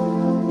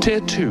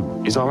 Tier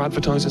 2 is our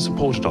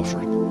advertiser-supported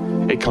offering.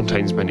 It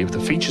contains many of the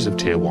features of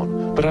Tier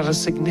 1, but at a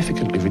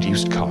significantly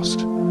reduced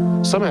cost.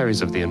 Some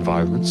areas of the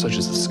environment, such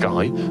as the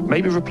sky, may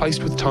be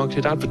replaced with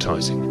targeted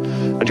advertising,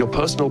 and your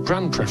personal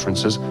brand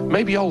preferences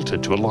may be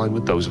altered to align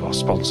with those of our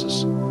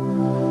sponsors.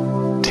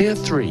 Tier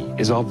 3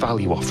 is our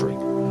value offering.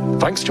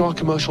 Thanks to our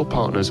commercial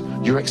partners,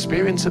 your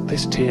experience at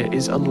this tier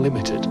is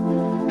unlimited.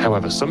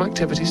 However, some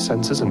activities,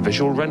 sensors, and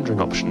visual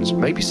rendering options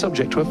may be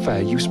subject to a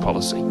fair use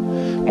policy.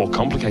 More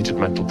complicated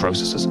mental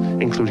processes,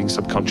 including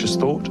subconscious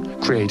thought,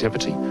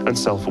 creativity, and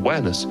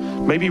self-awareness,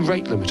 may be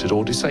rate limited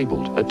or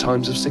disabled at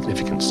times of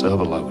significant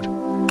server load.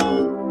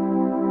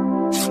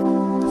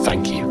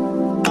 Thank you.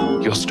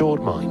 Your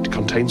stored mind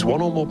contains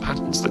one or more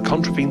patents that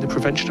contravene the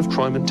Prevention of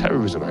Crime and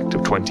Terrorism Act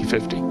of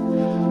 2050.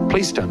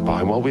 Please stand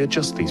by while we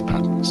adjust these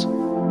patents.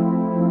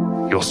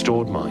 Your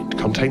stored mind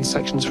contains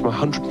sections from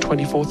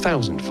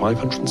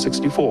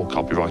 124,564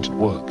 copyrighted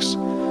works.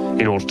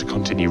 In order to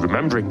continue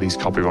remembering these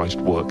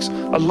copyrighted works,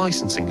 a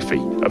licensing fee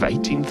of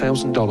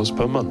 $18,000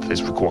 per month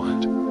is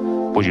required.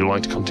 Would you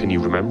like to continue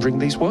remembering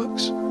these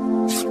works?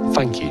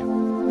 Thank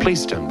you.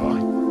 Please stand by.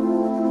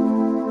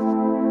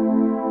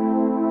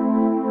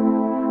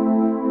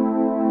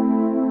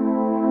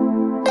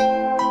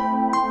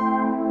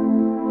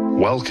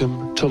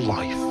 Welcome to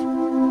life.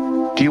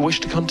 Do you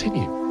wish to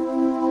continue?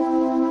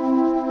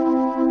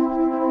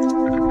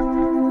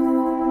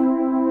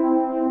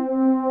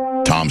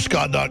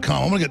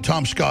 TomScott.com. I'm going to get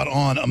Tom Scott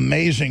on.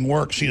 Amazing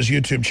work. See his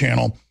YouTube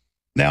channel.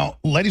 Now,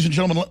 ladies and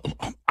gentlemen,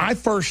 I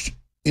first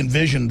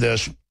envisioned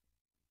this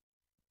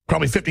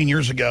probably 15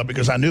 years ago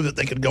because I knew that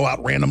they could go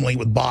out randomly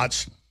with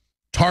bots,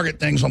 target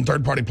things on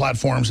third-party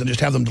platforms, and just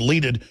have them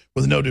deleted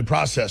with no due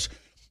process.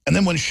 And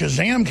then when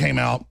Shazam came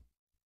out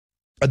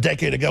a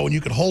decade ago, when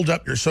you could hold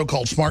up your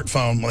so-called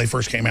smartphone when they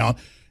first came out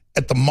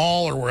at the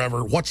mall or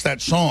wherever, what's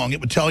that song? It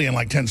would tell you in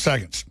like 10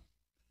 seconds.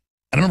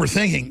 And I remember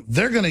thinking,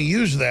 they're going to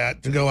use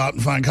that to go out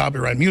and find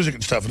copyright music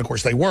and stuff. And, of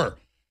course, they were.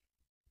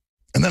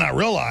 And then I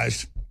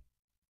realized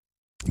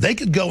they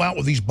could go out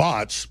with these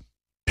bots,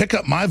 pick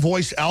up my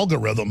voice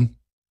algorithm,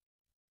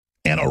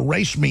 and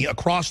erase me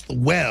across the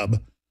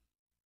web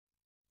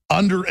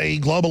under a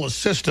globalist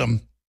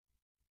system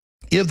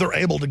if they're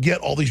able to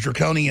get all these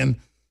draconian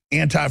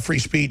anti-free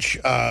speech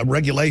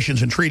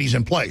regulations and treaties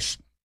in place.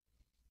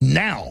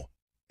 Now,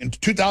 in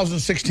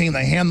 2016,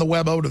 they hand the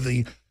web over to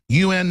the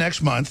UN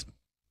next month.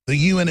 The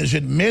UN is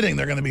admitting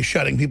they're going to be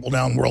shutting people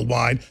down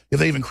worldwide. If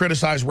they even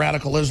criticize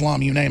radical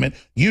Islam, you name it.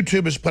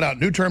 YouTube has put out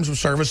new terms of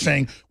service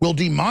saying, we'll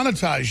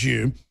demonetize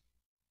you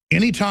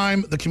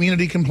anytime the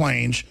community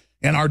complains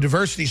and our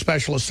diversity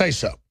specialists say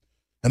so.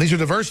 And these are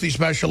diversity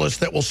specialists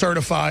that will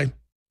certify.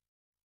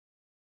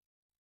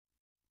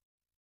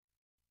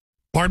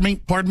 Pardon me,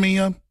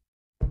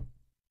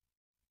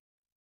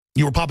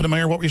 you were popping in my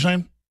ear. What were you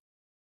saying?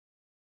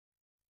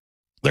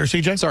 There,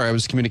 CJ? Sorry, I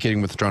was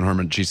communicating with John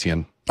Harmon at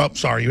GCN. Oh,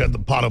 sorry, you had the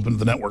pot open to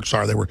the network.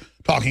 Sorry, they were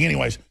talking.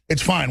 Anyways,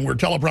 it's fine. We're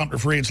teleprompter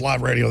free. It's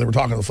live radio. They were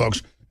talking to the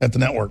folks at the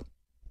network.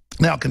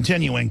 Now,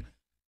 continuing,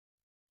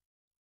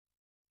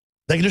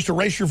 they can just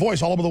erase your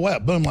voice all over the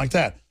web. Boom, like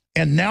that.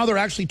 And now they're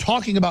actually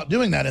talking about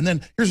doing that. And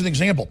then here's an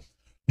example.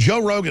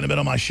 Joe Rogan had been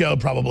on my show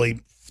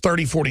probably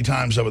 30, 40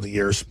 times over the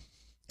years.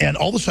 And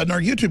all of a sudden,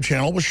 our YouTube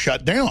channel was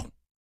shut down.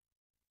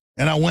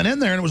 And I went in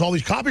there, and it was all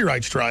these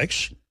copyright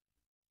strikes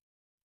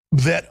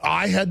that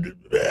I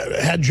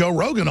had Joe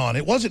Rogan on.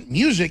 It wasn't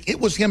music. It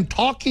was him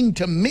talking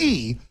to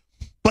me,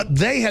 but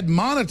they had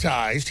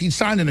monetized. He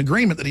signed an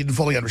agreement that he didn't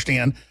fully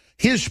understand,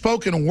 his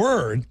spoken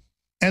word.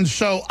 And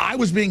so I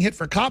was being hit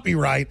for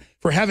copyright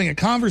for having a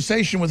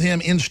conversation with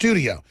him in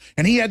studio.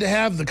 And he had to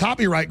have the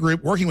copyright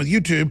group working with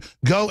YouTube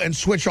go and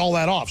switch all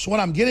that off. So what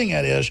I'm getting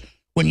at is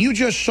when you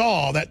just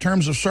saw that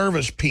terms of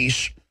service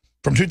piece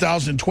from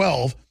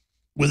 2012,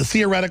 with a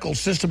theoretical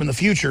system in the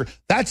future,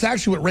 that's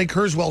actually what Ray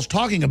Kurzweil's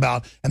talking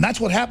about. And that's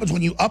what happens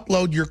when you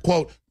upload your,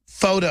 quote,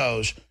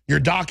 photos, your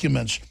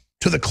documents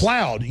to the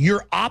cloud.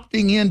 You're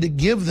opting in to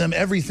give them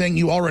everything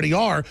you already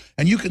are,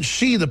 and you can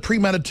see the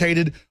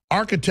premeditated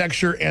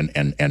architecture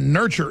and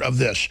nurture of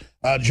this.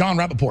 John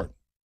Rappaport.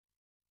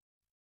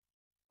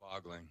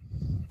 Boggling.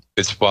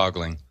 It's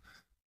boggling.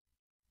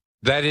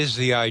 That is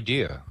the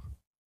idea.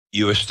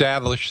 you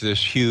establish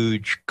this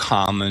huge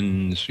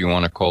commons, you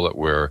want to call it,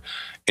 where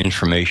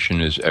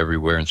information is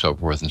everywhere and so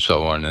forth and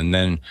so on. And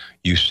then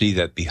you see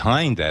that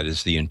behind that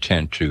is the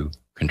intent to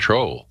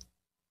control,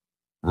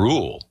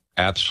 rule,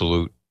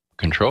 absolute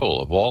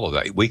control of all of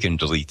that. We can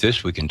delete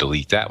this, we can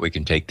delete that, we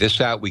can take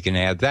this out, we can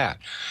add that.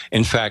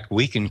 In fact,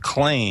 we can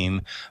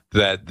claim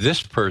that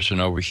this person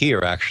over here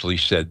actually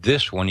said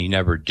this when he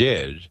never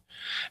did.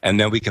 And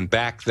then we can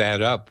back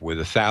that up with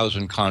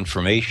 1,000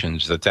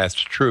 confirmations that that's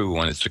true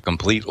when it's a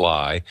complete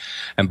lie.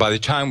 And by the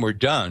time we're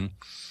done,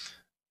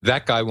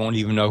 that guy won't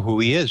even know who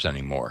he is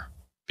anymore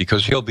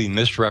because he'll be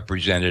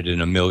misrepresented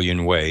in a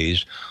million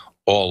ways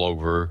all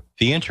over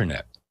the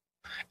internet.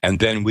 And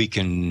then we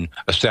can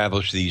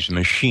establish these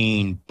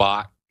machine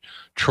bot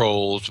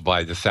trolls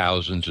by the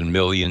thousands and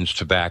millions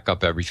to back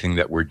up everything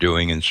that we're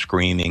doing and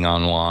screaming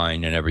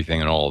online and everything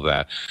and all of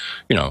that.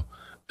 You know,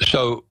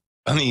 so,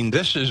 I mean,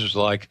 this is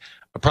like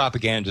a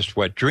propagandist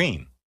wet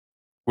dream.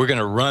 We're going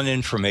to run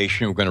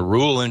information. We're going to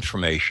rule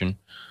information.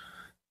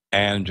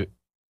 And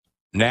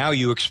now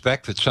you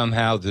expect that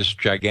somehow this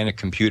gigantic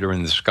computer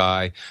in the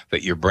sky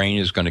that your brain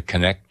is going to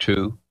connect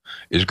to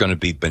is going to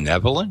be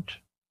benevolent,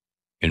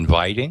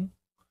 inviting,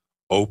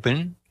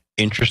 open,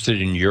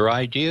 interested in your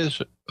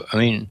ideas? I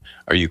mean,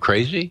 are you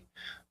crazy?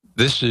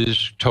 This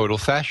is total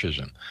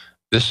fascism.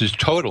 This is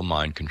total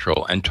mind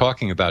control. And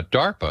talking about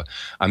DARPA,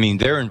 I mean,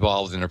 they're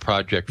involved in a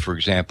project, for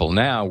example,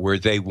 now where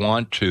they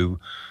want to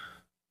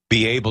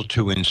be able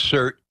to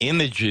insert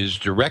images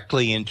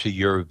directly into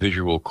your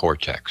visual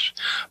cortex,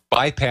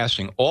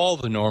 bypassing all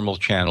the normal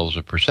channels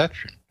of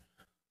perception,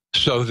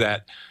 so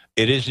that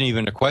it isn't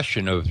even a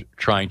question of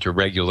trying to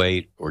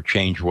regulate or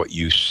change what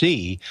you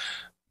see.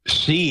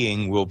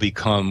 Seeing will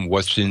become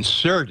what's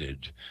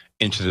inserted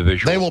into the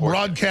visual They will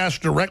cortex.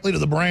 broadcast directly to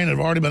the brain and have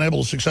already been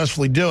able to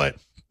successfully do it.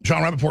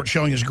 John Rappaport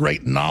showing his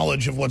great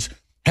knowledge of what's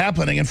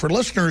happening. And for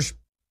listeners,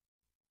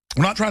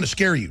 we're not trying to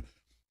scare you.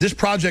 This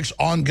project's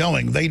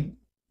ongoing. They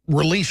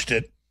released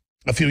it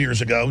a few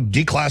years ago,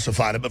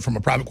 declassified it, but from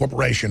a private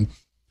corporation,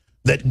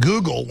 that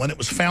Google, when it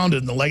was founded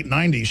in the late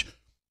 90s,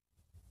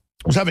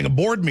 was having a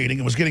board meeting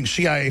and was getting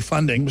CIA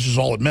funding. This is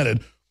all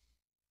admitted.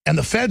 And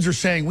the feds are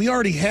saying, we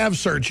already have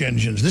search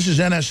engines. This is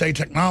NSA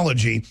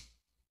technology,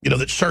 you know,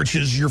 that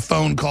searches your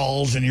phone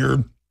calls and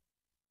your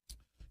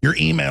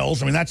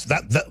emails. I mean,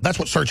 that's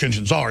what search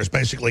engines are, is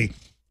basically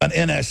an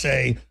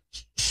NSA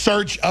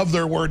search of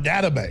their word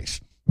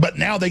database. But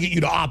now they get you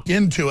to opt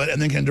into it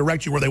and then can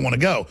direct you where they want to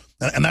go.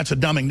 And that's a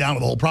dumbing down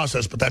of the whole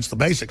process, but that's the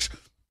basics.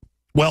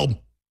 Well,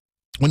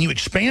 when you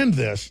expand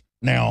this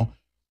now,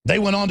 they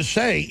went on to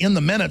say in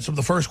the minutes of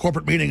the first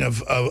corporate meeting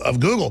of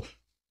Google,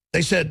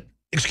 they said,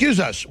 excuse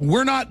us,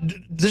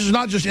 this is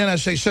not just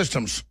NSA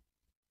systems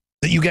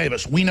that you gave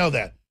us. We know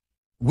that.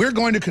 We're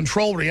going to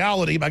control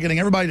reality by getting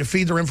everybody to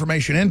feed their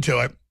information into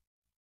it.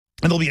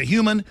 And there'll be a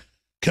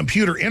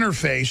human-computer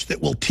interface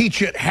that will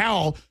teach it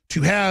how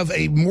to have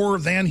a more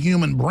than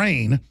human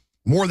brain,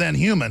 more than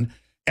human,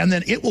 and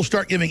then it will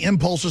start giving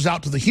impulses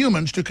out to the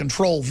humans to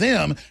control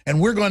them, and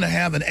we're going to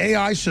have an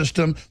AI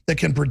system that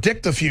can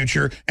predict the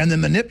future and then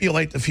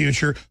manipulate the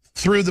future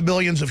through the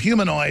billions of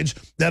humanoids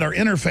that are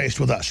interfaced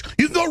with us.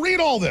 You can go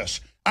read all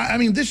this. I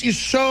mean, this is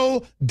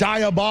so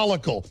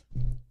diabolical.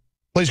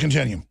 Please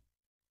continue.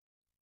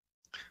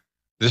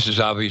 This is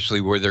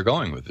obviously where they're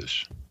going with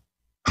this.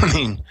 I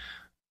mean,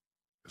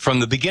 from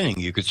the beginning,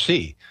 you could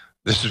see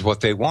this is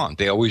what they want.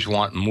 They always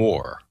want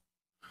more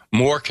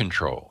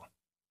control.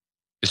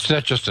 It's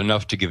not just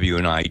enough to give you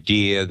an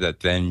idea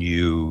that then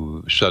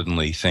you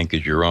suddenly think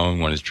is your own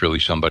when it's really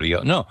somebody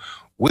else. No,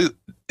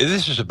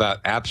 this is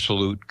about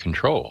absolute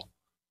control.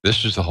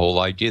 This is the whole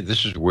idea.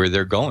 This is where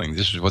they're going.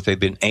 This is what they've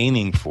been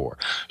aiming for.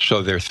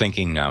 So they're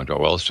thinking now,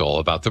 well, it's all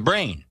about the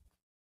brain.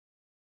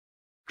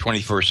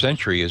 21st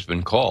century has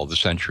been called the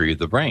century of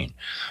the brain.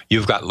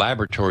 You've got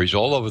laboratories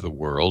all over the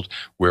world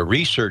where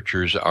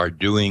researchers are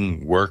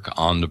doing work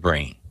on the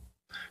brain,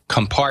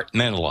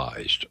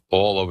 compartmentalized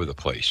all over the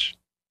place.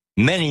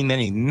 Many,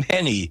 many,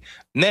 many,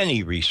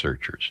 many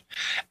researchers.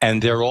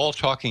 And they're all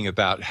talking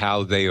about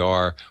how they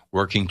are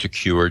working to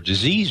cure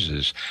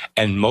diseases.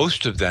 And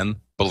most of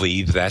them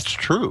believe that's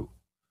true.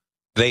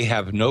 They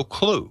have no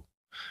clue.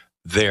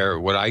 They're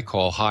what I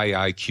call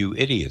high IQ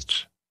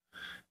idiots.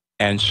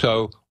 And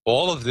so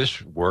all of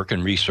this work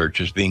and research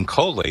is being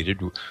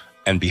collated,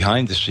 and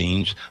behind the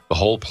scenes, the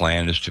whole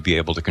plan is to be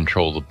able to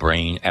control the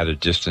brain at a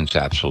distance.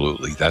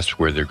 Absolutely. That's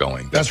where they're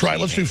going. That's right.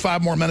 Let's do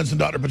 5 more minutes, and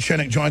Dr.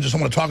 Pachenik joins us. I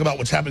want to talk about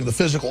what's happening to the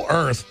physical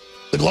earth.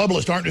 The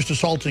globalists aren't just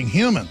assaulting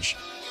humans.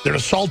 They're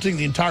assaulting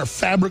the entire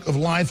fabric of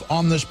life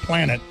on this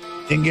planet,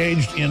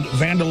 engaged in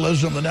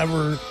vandalism,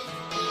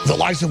 the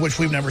likes of which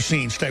we've never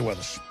seen. Stay with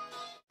us.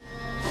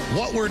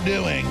 What we're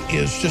doing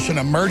is just an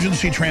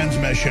emergency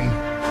transmission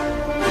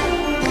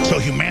so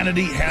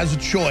humanity has a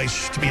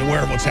choice to be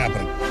aware of what's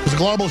happening. Because the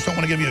globalists don't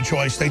want to give you a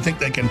choice. They think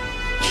they can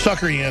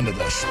sucker you into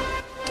this.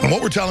 And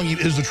what we're telling you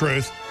is the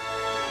truth.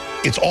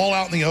 It's all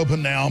out in the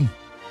open now.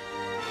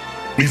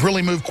 We've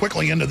really moved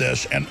quickly into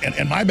this.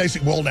 And my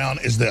basic boil down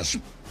is this.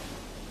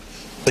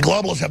 The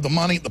globalists have the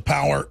money, the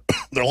power,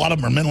 A lot of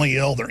them are mentally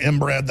ill. They're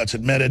inbred. That's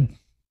admitted.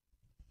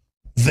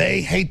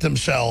 They hate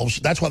themselves.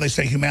 That's why they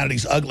say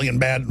humanity's ugly and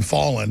bad and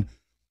fallen,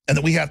 and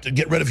that we have to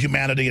get rid of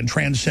humanity and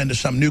transcend to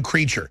some new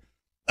creature.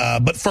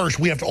 But first,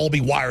 we have to all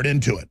be wired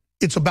into it.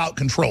 It's about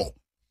control.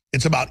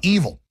 It's about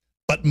evil.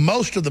 But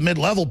most of the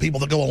mid-level people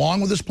that go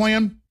along with this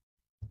plan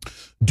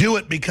do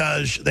it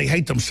because they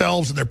hate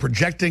themselves and they're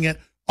projecting it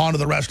onto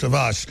the rest of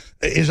us.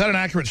 Is that an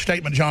accurate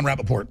statement, John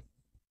Rappaport?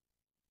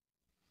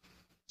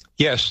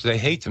 Yes, they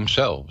hate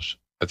themselves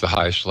at the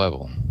highest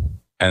level,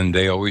 and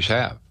they always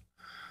have.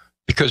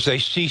 Because they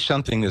see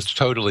something that's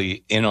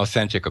totally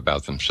inauthentic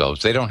about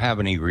themselves. They don't have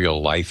any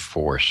real life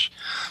force.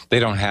 They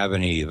don't have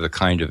any of the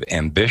kind of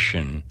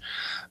ambition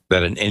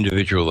that an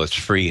individual that's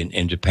free and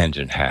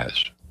independent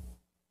has.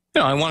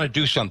 You know, I want to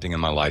do something in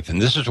my life,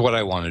 and this is what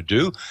I want to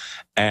do,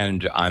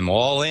 and I'm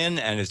all in,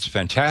 and it's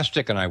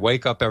fantastic, and I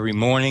wake up every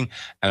morning,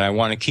 and I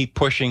want to keep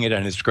pushing it,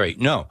 and it's great.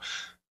 No.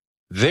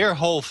 Their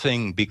whole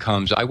thing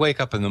becomes, I wake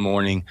up in the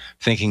morning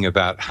thinking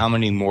about how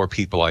many more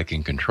people I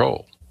can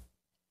control.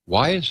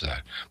 Why is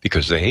that?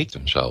 Because they hate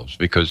themselves,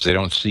 because they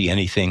don't see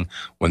anything.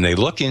 When they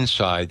look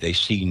inside, they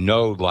see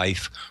no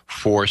life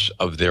force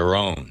of their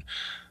own.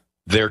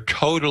 They're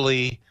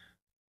totally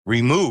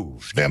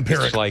removed.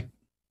 Vampiric. It's like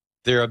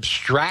they're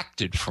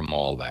abstracted from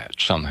all that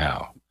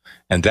somehow.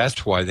 And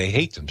that's why they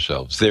hate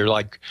themselves. They're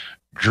like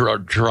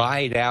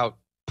dried out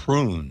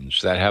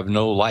prunes that have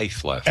no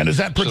life left. And does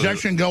that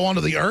projection go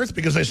onto the earth?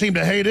 Because they seem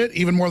to hate it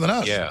even more than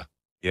us.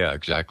 Yeah,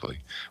 exactly.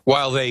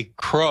 While they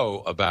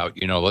crow about,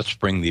 let's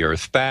bring the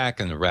earth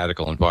back and the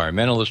radical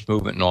environmentalist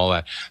movement and all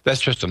that,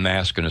 that's just a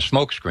mask and a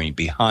smokescreen.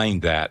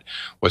 Behind that,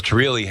 what's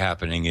really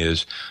happening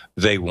is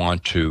they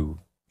want to,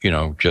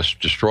 just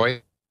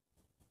destroy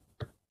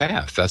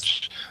path.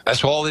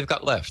 That's all they've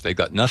got left. They've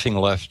got nothing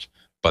left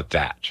but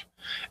that.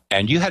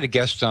 And you had a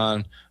guest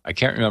on, I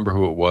can't remember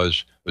who it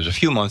was a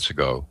few months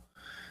ago,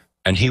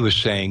 and he was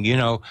saying,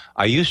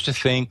 I used to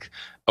think,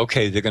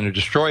 okay, they're going to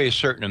destroy a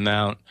certain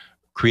amount,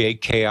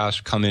 create chaos,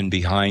 come in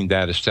behind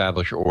that,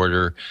 establish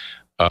order,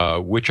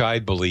 which I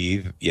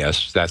believe,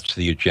 yes, that's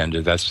the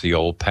agenda, that's the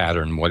old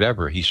pattern,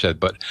 whatever, he said.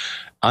 But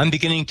I'm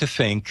beginning to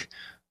think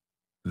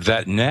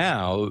that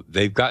now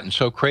they've gotten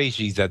so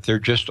crazy that they're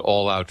just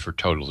all out for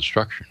total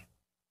destruction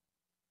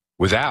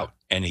without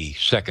any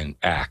second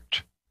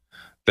act.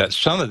 That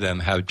some of them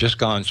have just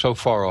gone so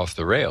far off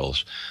the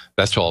rails,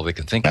 that's all they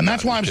can think about. And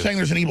that's why I'm saying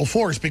there's an evil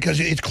force, because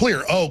it's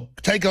clear,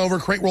 take over,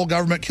 create world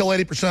government, kill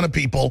 80% of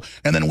people,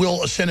 and then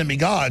we'll ascend and be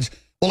gods.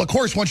 Well, of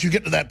course, once you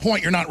get to that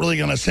point, you're not really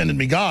going to ascend and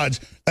be gods.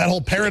 That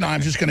whole paradigm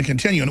is just going to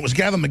continue. And it was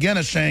Gavin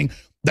McInnes saying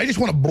they just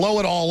want to blow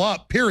it all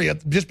up,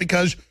 period, just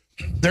because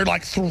they're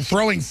like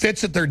throwing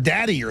fits at their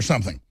daddy or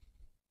something.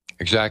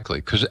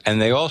 Exactly.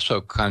 And they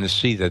also kind of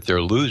see that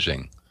they're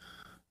losing.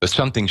 That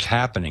something's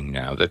happening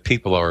now, that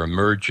people are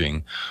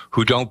emerging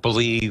who don't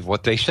believe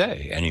what they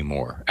say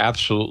anymore.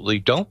 Absolutely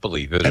don't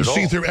believe it at all.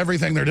 And see through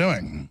everything they're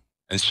doing.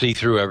 And see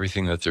through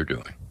everything that they're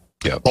doing.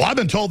 Yeah. Well, I've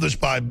been told this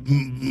by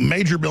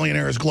major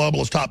billionaires,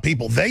 globalists, top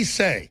people. They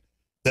say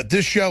that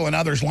this show and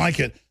others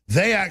like it,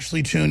 they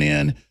actually tune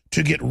in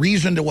to get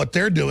reason to what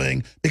they're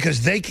doing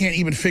because they can't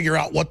even figure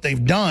out what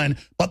they've done,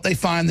 but they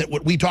find that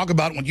what we talk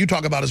about and what you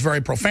talk about is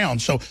very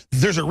profound. So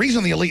there's a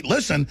reason the elite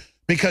listen,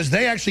 because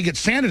they actually get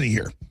sanity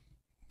here.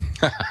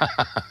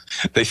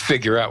 They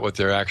figure out what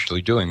they're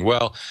actually doing.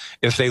 Well,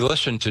 if they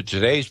listen to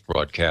today's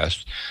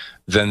broadcast,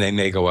 then they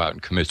may go out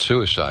and commit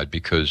suicide,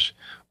 because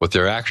what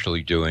they're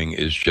actually doing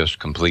is just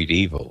complete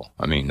evil.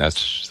 I mean,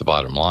 that's the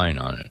bottom line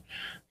on it.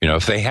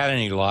 If they had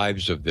any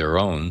lives of their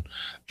own,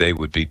 they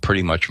would be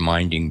pretty much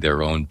minding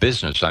their own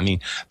business. I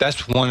mean,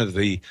 that's one of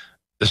the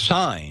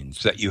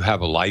signs that you have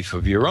a life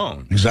of your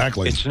own.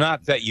 Exactly. It's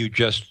not that you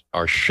just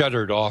are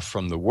shuttered off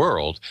from the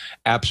world.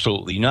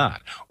 Absolutely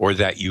not. Or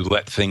that you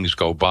let things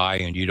go by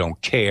and you don't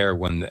care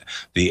when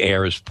the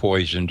air is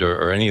poisoned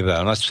or any of that.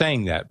 I'm not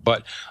saying that.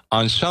 But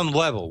on some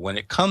level, when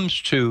it comes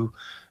to,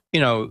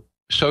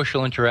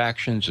 social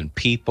interactions and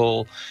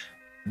people,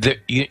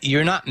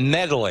 you're not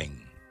meddling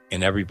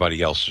in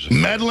everybody else's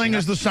affairs. Meddling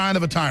is the sign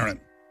of a tyrant.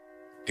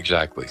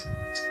 Exactly.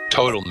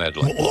 Total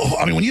meddling. Well,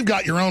 I mean, when you've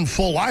got your own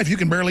full life, you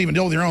can barely even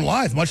deal with your own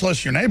life, much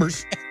less your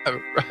neighbors.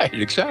 Right,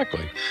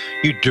 exactly.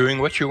 You're doing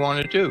what you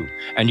want to do,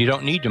 and you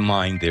don't need to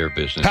mind their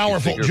business.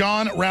 Powerful.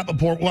 John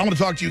Rappaport. Well, I'm going to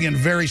talk to you again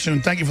very soon.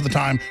 Thank you for the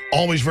time.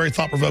 Always very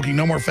thought-provoking.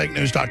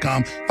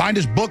 NoMoreFakeNews.com. Find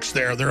his books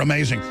there. They're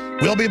amazing.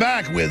 We'll be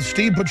back with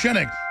Steve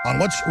Puchinik on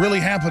what's really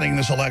happening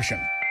this election.